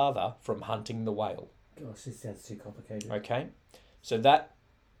father from hunting the whale. Gosh, this sounds too complicated. Okay. So that...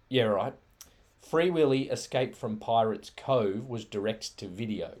 Yeah, right. Free Willy Escape from Pirates Cove was direct to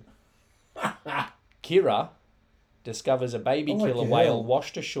video. Kira discovers a baby killer whale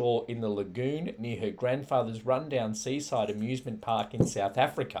washed ashore in the lagoon near her grandfather's rundown seaside amusement park in South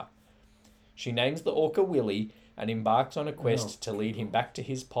Africa. She names the orca Willy and embarks on a quest to lead him back to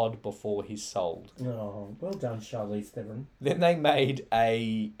his pod before he's sold. Oh, well done, Charlize Theron. Then they made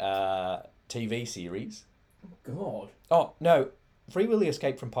a TV series. Oh, God. Oh, no. Free Willy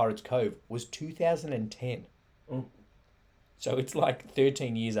Escape from Pirates Cove was 2010. Oh. So it's like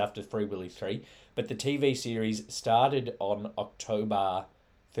 13 years after Free Willy 3. But the TV series started on October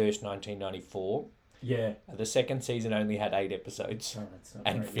 1st, 1994. Yeah. The second season only had 8 episodes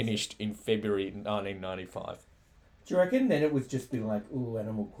and great, finished in February 1995. Do you reckon then it would just be like, ooh,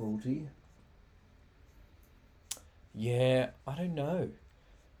 animal cruelty? Yeah, I don't know.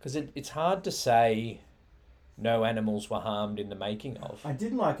 Because it's hard to say no animals were harmed in the making of. I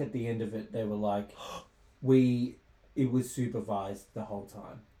did like at the end of it, they were like, it was supervised the whole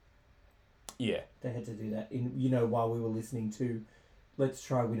time. Yeah. They had to do that while we were listening to Let's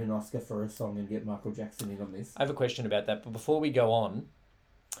Try Win an Oscar for a Song and get Michael Jackson in on this. I have a question about that, but before we go on,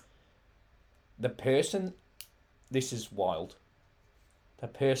 this is wild. The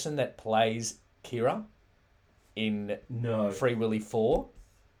person that plays Kira in Free Willy 4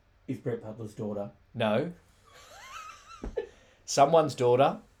 is Brett Butler's daughter. No. Someone's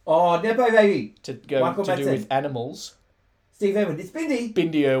daughter. Oh, Nepo baby. To do with animals. Steve Irwin. It's Bindi.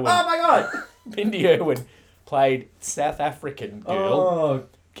 Bindi Irwin. Oh my God. Bindi Irwin played South African girl. Oh,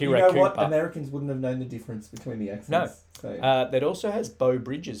 Kira Cooper. What? Americans wouldn't have known the difference between the accents. No. So. That also has Beau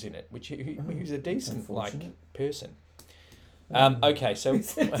Bridges in it, who's a decent person. Okay, so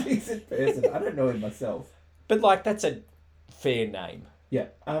he's a decent person. I don't know him myself. But that's a fair name. Yeah.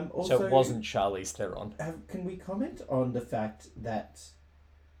 Also, so it wasn't Charlize Theron. Can we comment on the fact that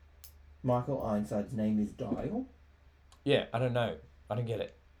Michael Ironside's name is Dial? Yeah, I don't know. I don't get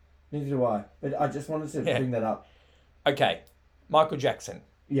it. Neither do I. But I just wanted to bring that up. Okay. Michael Jackson.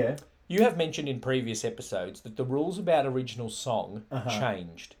 Yeah. You have mentioned in previous episodes that the rules about original song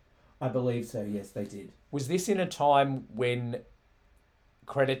changed. I believe so, yes, they did. Was this in a time when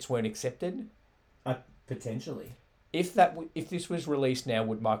credits weren't accepted? Potentially. If this was released now,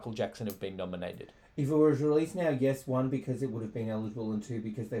 would Michael Jackson have been nominated? If it was released now, yes, 1, because it would have been eligible, and 2,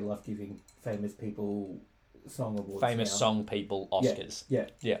 because they love giving famous people song awards. Famous song people Oscars.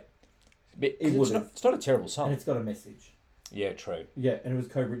 Yeah. But it's not a terrible song. And it's got a message. Yeah, true. Yeah, and it was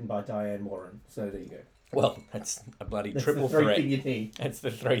co-written by Diane Warren, so there you go. Well, that's a bloody that's triple the three threat. Thing you need. That's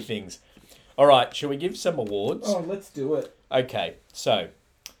the 3 things. All right, shall we give some awards? Oh, let's do it. Okay, so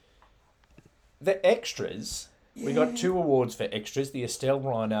the extras. Yeah. We got 2 awards for extras: the Estelle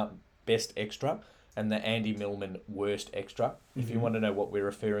Reiner Best Extra and the Andy Millman Worst Extra. Mm-hmm. If you want to know what we're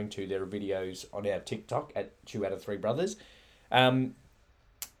referring to, there are videos on our TikTok at 2 out of 3 Brothers.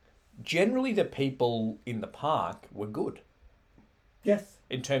 Generally, the people in the park were good. Yes.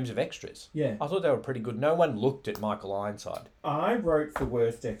 In terms of extras. Yeah. I thought they were pretty good. No one looked at Michael Ironside. I wrote for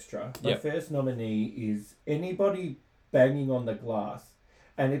Worst Extra. My first nominee is anybody banging on the glass.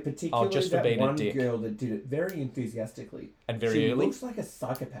 And in particular, that one girl that did it very enthusiastically. And very early? She looks like a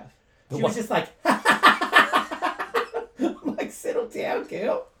psychopath. She was just like... I'm like, settle down,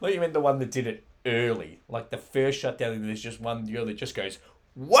 girl. Well, you meant the one that did it early. Like the first shutdown, and there's just one girl that just goes,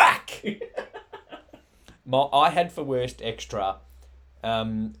 whack! I had for Worst Extra...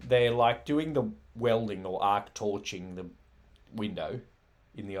 they're like doing the welding or arc torching the window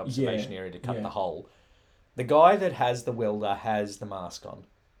in the observation area to cut the hole. The guy that has the welder has the mask on.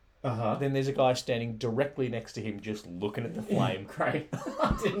 Then there's a guy standing directly next to him just looking at the flame. Great.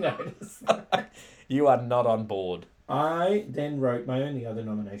 I didn't notice that. You are not on board. I then wrote, my only other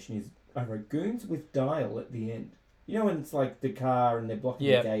nomination is, I wrote Goons with Dial at the end. You know when it's like the car and they're blocking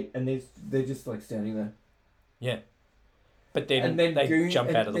Yeah. the gate and they're just like standing there. Yeah. But then, And then they jump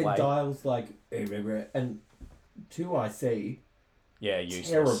out of the way. Dial's like, and 2IC, Yeah, useless.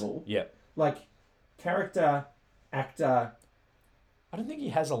 terrible. Yeah. Like, character, actor, I don't think he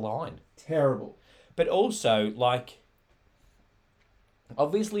has a line. terrible. But also, like,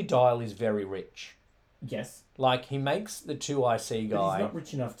 obviously Dial is very rich. Yes. Like, he makes the 2IC guy... But he's not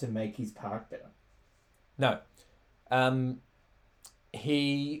rich enough to make his park better. No.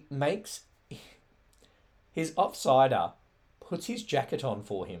 He makes... His offsider puts his jacket on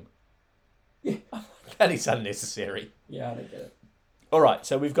for him. Yeah. That is unnecessary. Yeah, I don't get it. All right,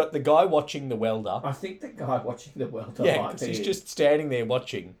 so we've got the guy watching the welder. I think the guy watching the welder Yeah, might because be... he's just standing there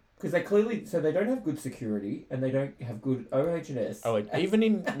watching. Because they clearly... So they don't have good security and they don't have good OH&S. Oh, even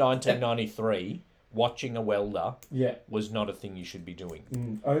in 1993, watching a welder Yeah. was not a thing you should be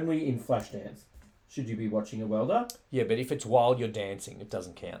doing. Only in Flashdance should you be watching a welder. Yeah, but if it's while you're dancing, it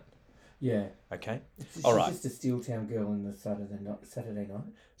doesn't count. Yeah. Okay? She's All right. just a Steel Town girl in the Saturday night.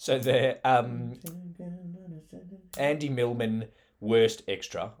 So the Andy Millman Worst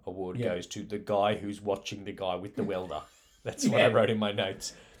Extra Award goes to the guy who's watching the guy with the welder. That's what I wrote in my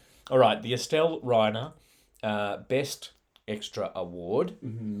notes. All right, the Estelle Reiner Best Extra Award.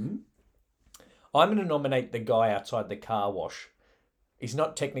 Mm-hmm. I'm going to nominate the guy outside the car wash. He's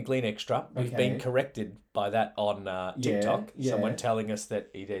not technically an extra. We've been corrected by that on TikTok. Yeah. Someone telling us that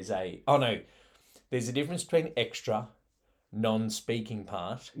it is a... Oh, no. There's a difference between extra, non-speaking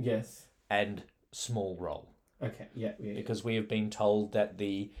part, Yes. and small role. Okay, yeah. Because we have been told that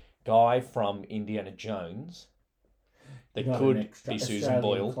the guy from Indiana Jones that Not could an extra. be Susan Australian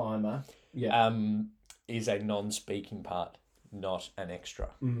Boyle climber. Yeah. is a non-speaking part, not an extra.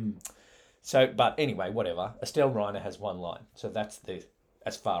 Mm. So, but anyway, whatever. Estelle Reiner has one line, so that's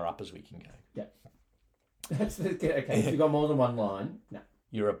as far up as we can go. Yeah. That's okay. If you've got more than one line, no.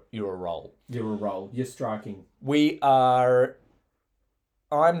 You're a role. You're a role. You're striking.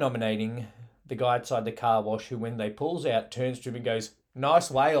 I'm nominating the guy outside the car wash who, when they pulls out, turns to him and goes, "Nice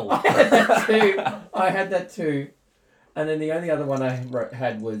whale." I had that too. And then the only other one I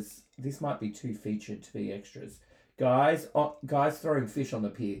had was, this might be too featured to be extras. Guys throwing fish on the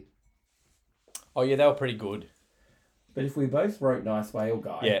pier. Oh yeah, they were pretty good. But if we both wrote nice whale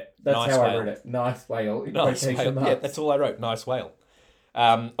guy, Yeah, that's nice how whale. I wrote it. Nice whale. In Nice quotation whale. marks. Yeah, that's all I wrote. Nice whale.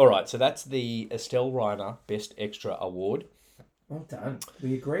 All right, so that's the Estelle Reiner Best Extra Award. Well done.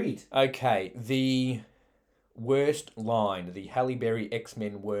 We agreed. Okay, the worst line, the Halle Berry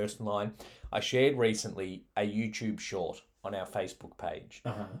X-Men worst line. I shared recently a YouTube short on our Facebook page.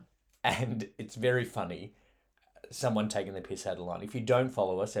 Uh-huh. And it's very funny. Someone taking the piss out of the line. If you don't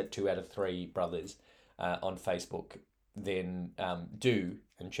follow us at 2 out of 3 Brothers on Facebook, then do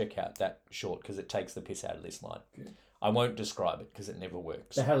and check out that short because it takes the piss out of this line. Good. I won't describe it because it never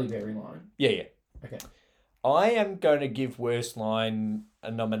works. The Halle Berry line. Yeah. Okay. I am going to give worst line a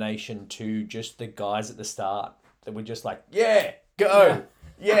nomination to just the guys at the start that were just like, yeah, go,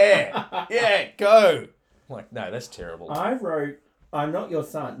 yeah, go. I'm like, no, that's terrible. I wrote, "I'm not your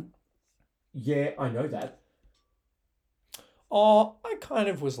son." Yeah, I know that. Oh, I kind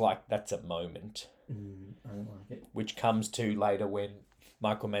of was like, that's a moment. I don't like it. Which comes to later when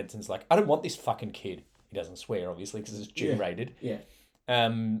Michael Madsen's like, I don't want this fucking kid. He doesn't swear, obviously, because it's G-rated. Yeah.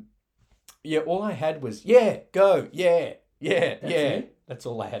 Yeah, all I had was, yeah, go, yeah. That's it? That's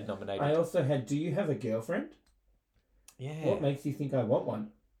all I had nominated. I also had, "Do you have a girlfriend? Yeah. What makes you think I want one?"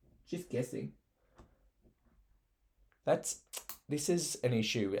 Just guessing. This is an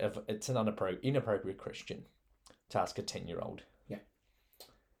issue of, it's an inappropriate question to ask a 10-year-old. Yeah.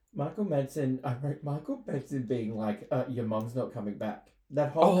 Michael Madsen, I wrote Michael Madsen being like, "Your mum's not coming back."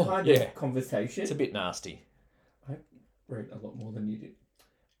 That whole of conversation. It's a bit nasty. I wrote a lot more than you did.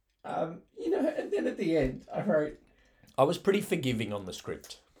 And then at the end, I wrote... I was pretty forgiving on the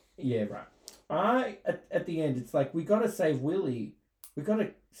script. Yeah, right. At the end, it's like, we got to save Willy. We got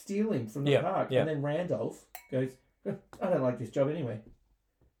to steal him from the park. Yeah. And then Randolph goes, "I don't like this job anyway."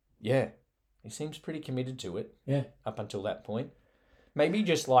 Yeah. He seems pretty committed to it. Yeah. Up until that point. Maybe he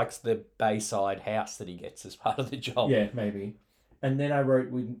just likes the Bayside house that he gets as part of the job. Yeah, maybe. And then I wrote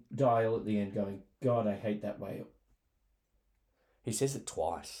with Dial at the end going, "God, I hate that whale." He says it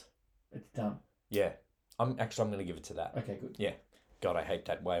twice. It's dumb. Yeah. I'm going to give it to that. Okay, good. Yeah. God, I hate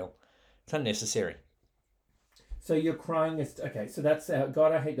that whale. It's unnecessary. So you're crying... Okay, so that's...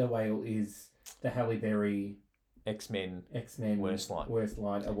 God, I hate the whale is the Halle Berry... X-Men Worst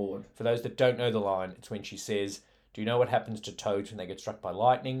Line Award. For those that don't know the line, it's when she says, "Do you know what happens to toads when they get struck by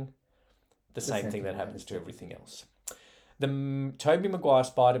lightning?" The same thing that happens to everything else. The Tobey Maguire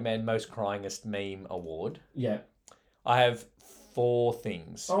Spider-Man Most Cryingest Meme Award. Yeah. I have 4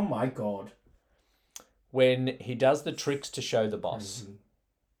 things. Oh my god. When he does the tricks to show the boss. Mhm.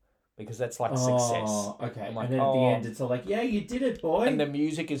 Because that's like success. Oh, okay. I'm like, and then at the end, it's all like, yeah, you did it, boy. And the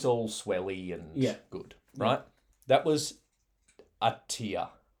music is all swelly and good, right? Yeah. That was a tear.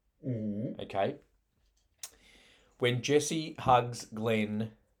 Mm. Okay. When Jesse hugs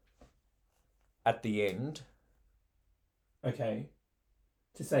Glenn at the end. Okay.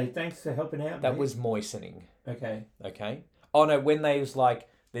 To say thanks for helping out, That mate. was moistening. Okay. Okay. Oh no, when they was like,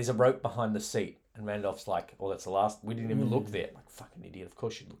 there's a rope behind the seat, and Randolph's like, oh, that's the last. We didn't even look there. Like, fucking idiot. Of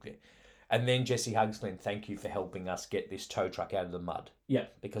course you'd look there. And then Jesse hugs Glenn. Thank you for helping us get this tow truck out of the mud. Yeah.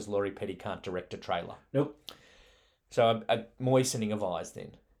 Because Laurie Petty can't direct a trailer. Nope. So a moistening of eyes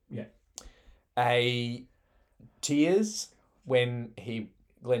then. Yeah. A tears when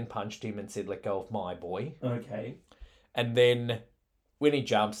Glenn punched him and said, let go of my boy. Okay. And then when he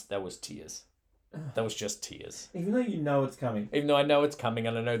jumps, that was tears. That was just tears. Even though you know it's coming. Even though I know it's coming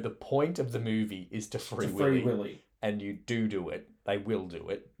and I know the point of the movie is to free Willy. And you do it. They will do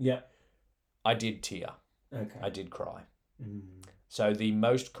it. Yeah. I did tear. Okay. I did cry. Mm. So the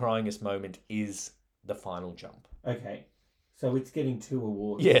most cryingest moment is the final jump. Okay. So it's getting 2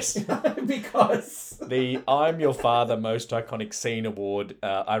 awards. Yes. Because... The I'm Your Father Most Iconic Scene Award,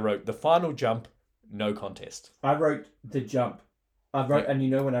 I wrote the final jump, no contest. I wrote the jump. And you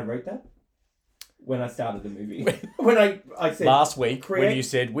know when I wrote that? When I started the movie. when I said... Last week, when you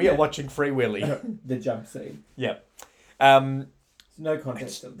said, we are watching Free Willy. The jump scene. Yeah. No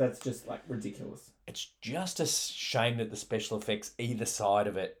contest. That's just like ridiculous. It's just a shame that the special effects either side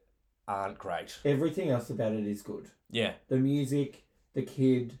of it aren't great. Everything else about it is good. Yeah. The music, the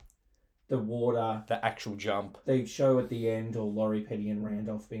kid, the water. The actual jump. They show at the end, or Laurie Petty and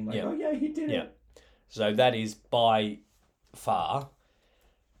Randolph being like, oh yeah, he did it. Yeah. So that is by far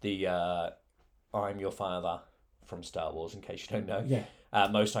the I'm Your Father from Star Wars, in case you don't know. Yeah.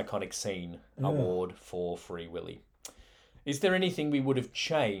 Most iconic scene award for Free Willy. Is there anything we would have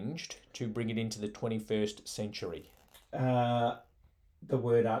changed to bring it into the 21st century? The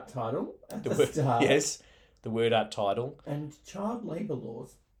word art title at the start. Yes, the word art title. And child labour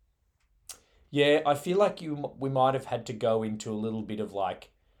laws. Yeah, I feel like we might have had to go into a little bit of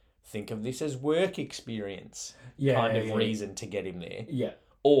like, think of this as work experience kind of reason to get him there. Yeah.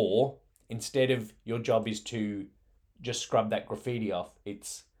 Or instead of your job is to just scrub that graffiti off,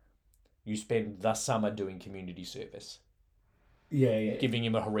 it's you spend the summer doing community service. Yeah. Giving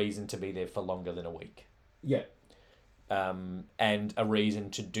him a reason to be there for longer than a week. Yeah. And a reason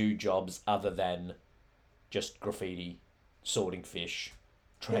to do jobs other than just graffiti, sorting fish,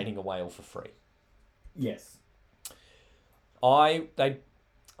 training a whale for free. Yes. I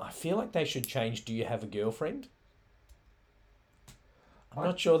feel like they should change Do You Have a Girlfriend? I'm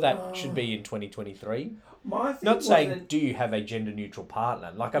not sure that should be in 2023. Not saying do you have a gender neutral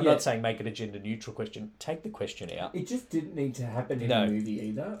partner. Like I'm not saying make it a gender neutral question. Take the question out. It just didn't need to happen in the movie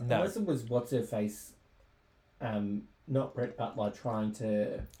either. No. Unless it was what's her face, not Brett Butler trying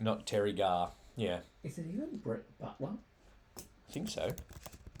to. Not Terry Garr. Yeah. Is it even Brett Butler? I think so.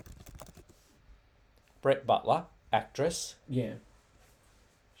 Brett Butler, actress. Yeah.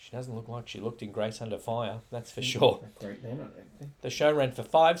 She doesn't look like she looked in Grace Under Fire, that's for sure. Great then, I don't think. The show ran for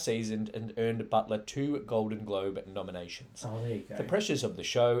 5 seasons and earned Butler 2 Golden Globe nominations. Oh, there you go. The pressures of the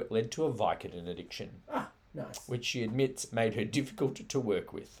show led to a Vicodin addiction. Ah, nice. Which she admits made her difficult to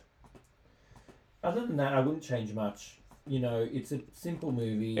work with. Other than that, I wouldn't change much. You know, it's a simple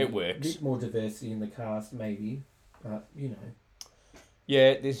movie. It works. A bit more diversity in the cast, maybe. But, you know.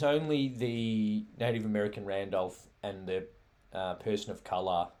 Yeah, there's only the Native American Randolph and the person of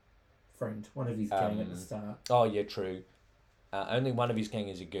colour. Friend. One of his gang at the start. Oh, yeah, true. Only one of his gang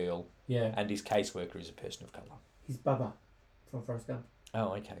is a girl. Yeah. And his caseworker is a person of colour. He's Bubba from Forrest Gump.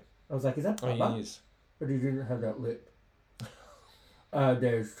 Oh, okay. I was like, is that Bubba? Oh, he is. But he didn't have that lip.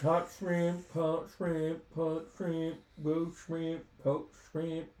 There's top shrimp, pot shrimp, blue shrimp, poke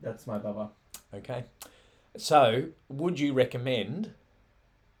shrimp. That's my Bubba. Okay. So, would you recommend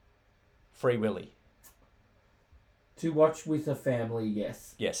Free Willy? To watch with a family,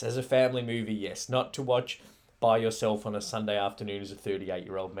 yes. Yes, as a family movie, yes. Not to watch by yourself on a Sunday afternoon as a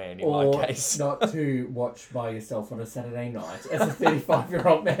 38-year-old man, in my case. Not to watch by yourself on a Saturday night as a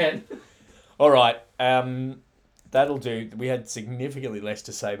 35-year-old man. All right. That'll do. We had significantly less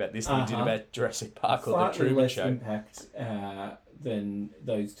to say about this than we did about Jurassic Park or The Truman Show. Slightly less impact than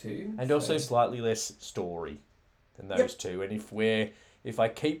those two. And also slightly less story than those two. And if I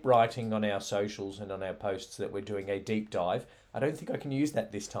keep writing on our socials and on our posts that we're doing a deep dive, I don't think I can use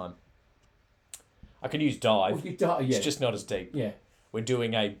that this time. I can use dive. Well, It's just not as deep. Yeah. We're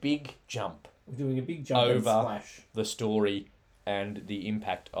doing a big jump. We're doing a big jump and over splash. the story and the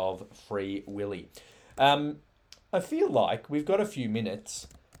impact of Free Willy. I feel like we've got a few minutes.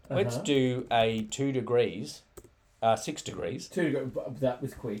 Let's do a 2 degrees, 6 degrees. 2 degrees. That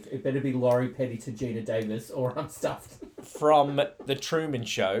was quick. It better be Laurie Petty to Gina Davis or I'm stuffed. From The Truman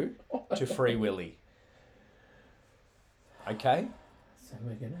Show to Free Willy. Okay? So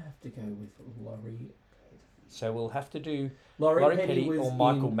we're going to have to go with Laurie. So we'll have to do Laurie Petty was or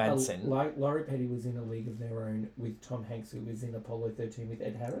Michael Madsen. Laurie Petty was in A League of Their Own with Tom Hanks, who was in Apollo 13 with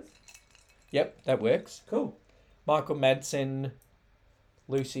Ed Harris. Yep, that works. Cool. Michael Madsen,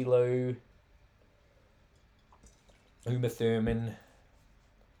 Lucy Liu, Uma Thurman.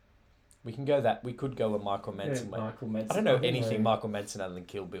 We can go that. We could go a Michael Madsen way. Michael Madsen. I don't know anything Michael Madsen other than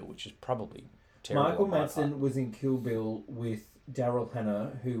Kill Bill, which is probably terrible. Michael Madsen was in Kill Bill with Daryl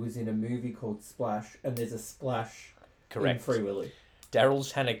Hannah, who was in a movie called Splash, and there's a splash in Free Willy.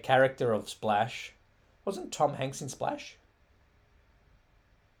 Daryl's Hannah character of Splash. Wasn't Tom Hanks in Splash?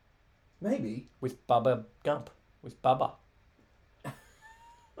 Maybe. With Bubba Gump. With Bubba. I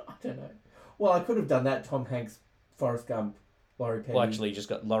don't know. Well, I could have done that. Tom Hanks, Forrest Gump, Laurie Petty. Well, actually, you just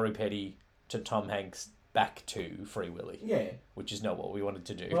got Laurie Petty to Tom Hanks back to Free Willy. Yeah. Which is not what we wanted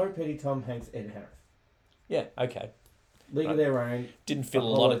to do. Laurie Petty, Tom Hanks, Ed Harris. Yeah, okay. League of Their Own. Didn't fill a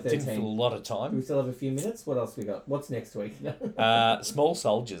lot of Do time. we still have a few minutes? What else we got? What's next week? Small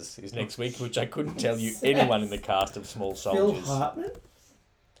Soldiers is next week, which I couldn't tell you anyone in the cast of Small Soldiers. Phil Hartman?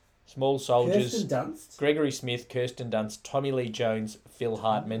 Small Soldiers. Kirsten Dunst? Gregory Smith, Kirsten Dunst, Tommy Lee Jones, Phil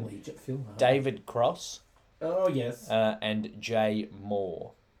Hartman, Phil Hartman. David Cross. Oh, yes. And Jay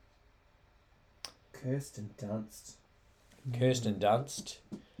Moore. Kirsten Dunst. Kirsten Dunst.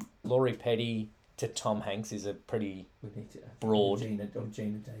 Laurie Petty to Tom Hanks is a pretty broad. Gina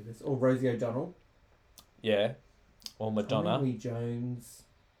Davis. Or Rosie O'Donnell. Yeah. Or Madonna.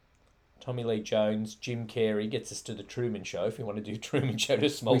 Tommy Lee Jones. Jim Carrey gets us to the Truman Show if you want to do Truman Show to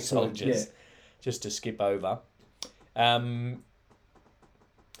Small Soldiers. Yeah. Just to skip over.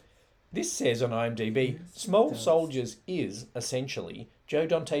 This says on IMDb, Small Soldiers is essentially Joe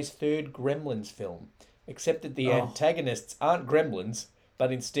Dante's third Gremlins film, except that the antagonists aren't gremlins,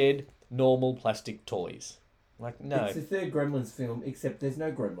 but instead normal plastic toys. Like, no. It's the third Gremlins film, except there's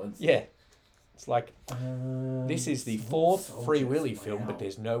no gremlins. Yeah. It's like, this is the fourth Free Willy film, but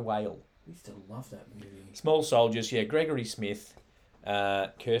there's no whale. We used to love that movie. Small Soldiers, yeah. Gregory Smith,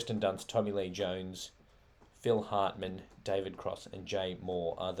 Kirsten Dunst, Tommy Lee Jones, Phil Hartman, David Cross, and Jay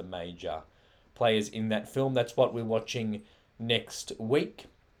Moore are the major players in that film. That's what we're watching next week.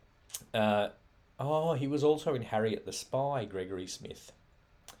 He was also in Harriet the Spy, Gregory Smith.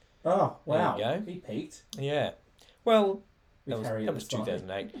 Oh, wow. There you go. He peaked. Yeah. Well, that With was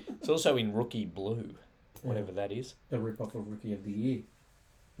 2008. It's also in Rookie Blue, whatever that is. The rip-off of Rookie of the Year.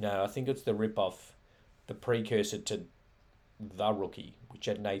 No, I think it's the rip-off, the precursor to The Rookie, which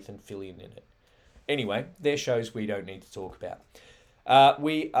had Nathan Fillion in it. Anyway, they're shows we don't need to talk about.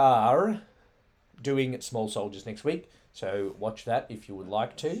 We are doing Small Soldiers next week, so watch that if you would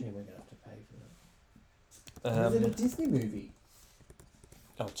like to. We're going to have to pay for that. Is it a Disney movie?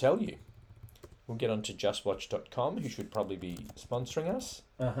 I'll tell you. We'll get on to justwatch.com, who should probably be sponsoring us.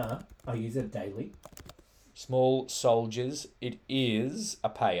 I use it daily. Small Soldiers, it is a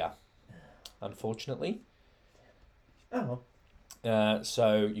payer, unfortunately. Oh.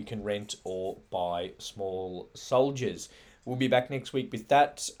 So you can rent or buy Small Soldiers. We'll be back next week with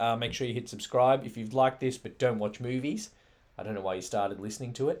that. Make sure you hit subscribe if you've liked this but don't watch movies. I don't know why you started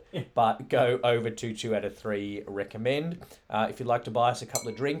listening to it, but go over to 2 out of 3 recommend. If you'd like to buy us a couple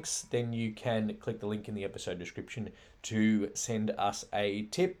of drinks, then you can click the link in the episode description to send us a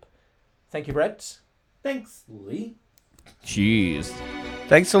tip. Thank you, Brett. Thanks, Lee. Cheers.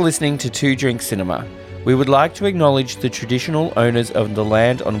 Thanks for listening to 2 Drink Cinema. We would like to acknowledge the traditional owners of the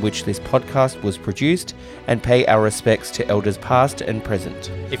land on which this podcast was produced and pay our respects to elders past and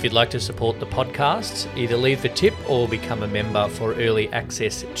present. If you'd like to support the podcast, either leave a tip or become a member for early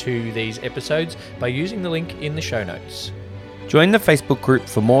access to these episodes by using the link in the show notes. Join the Facebook group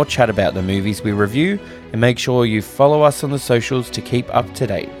for more chat about the movies we review and make sure you follow us on the socials to keep up to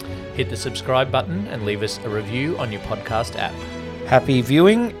date. Hit the subscribe button and leave us a review on your podcast app. Happy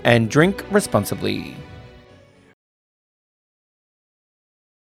viewing and drink responsibly.